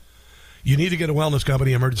bill. You need to get a wellness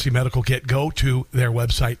company emergency medical kit. Go to their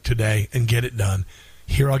website today and get it done.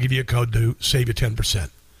 Here, I'll give you a code to save you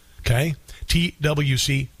 10%. Okay?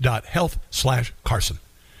 twc.health/Carson.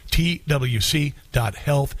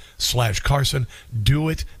 twc.health/Carson. Do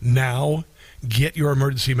it now. Get your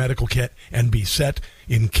emergency medical kit and be set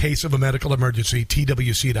in case of a medical emergency.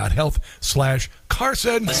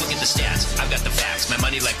 twc.health/Carson. Let's look at the stats. I've got the facts. My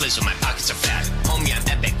money like Lizzo, my pockets are fat. Homie, I'm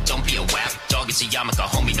epic. Don't be a whack. Dog, it's a yarmulke.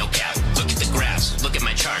 Homie, no cap. Look at the graphs. Look at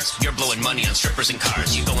my charts. You're blowing money on strippers and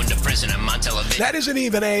cars. You going to prison. I'm on television. That isn't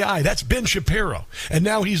even AI. That's Ben Shapiro. And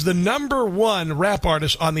now he's the #1 rap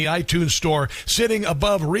artist on the iTunes store, sitting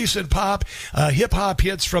above recent pop, hip-hop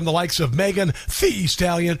hits from the likes of Megan Thee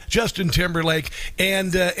Stallion, Justin Timberlake,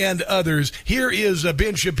 and others. Here is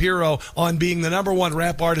Ben Shapiro on being the #1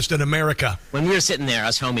 rap artist in America. When we were sitting there,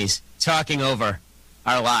 us homies, talking over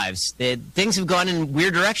our lives, things have gone in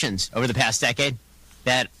weird directions over the past decade.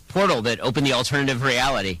 That portal that opened the alternative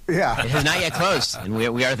reality. Yeah. It has not yet closed, and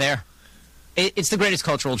we are there. It's the greatest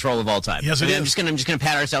cultural troll of all time. Yes, it is. I'm just gonna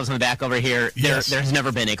pat ourselves on the back over here. Yes. There has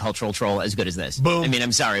never been a cultural troll as good as this. Boom. I mean,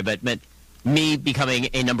 I'm sorry, but me becoming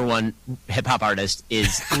a #1 hip-hop artist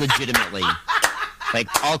is legitimately, like,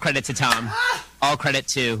 all credit to Tom, all credit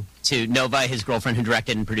to Nova, his girlfriend who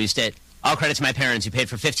directed and produced it, all credit to my parents who paid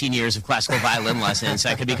for 15 years of classical violin lessons so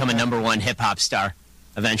I could become a #1 hip-hop star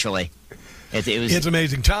eventually. It's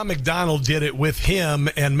amazing. Tom McDonald did it with him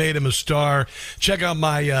and made him a star. Check out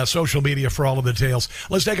my social media for all of the details.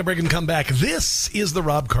 Let's take a break and come back. This is the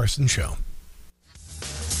Rob Carson Show.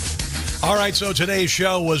 All right, so today's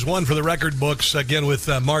show was one for the record books, again with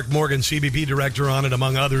Mark Morgan, CBP director on it,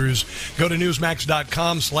 among others. Go to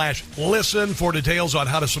newsmax.com/listen for details on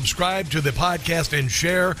how to subscribe to the podcast and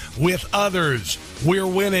share with others. We're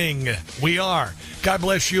winning. We are. God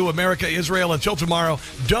bless you, America, Israel. Until tomorrow,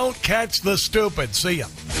 don't catch the stupid. See ya.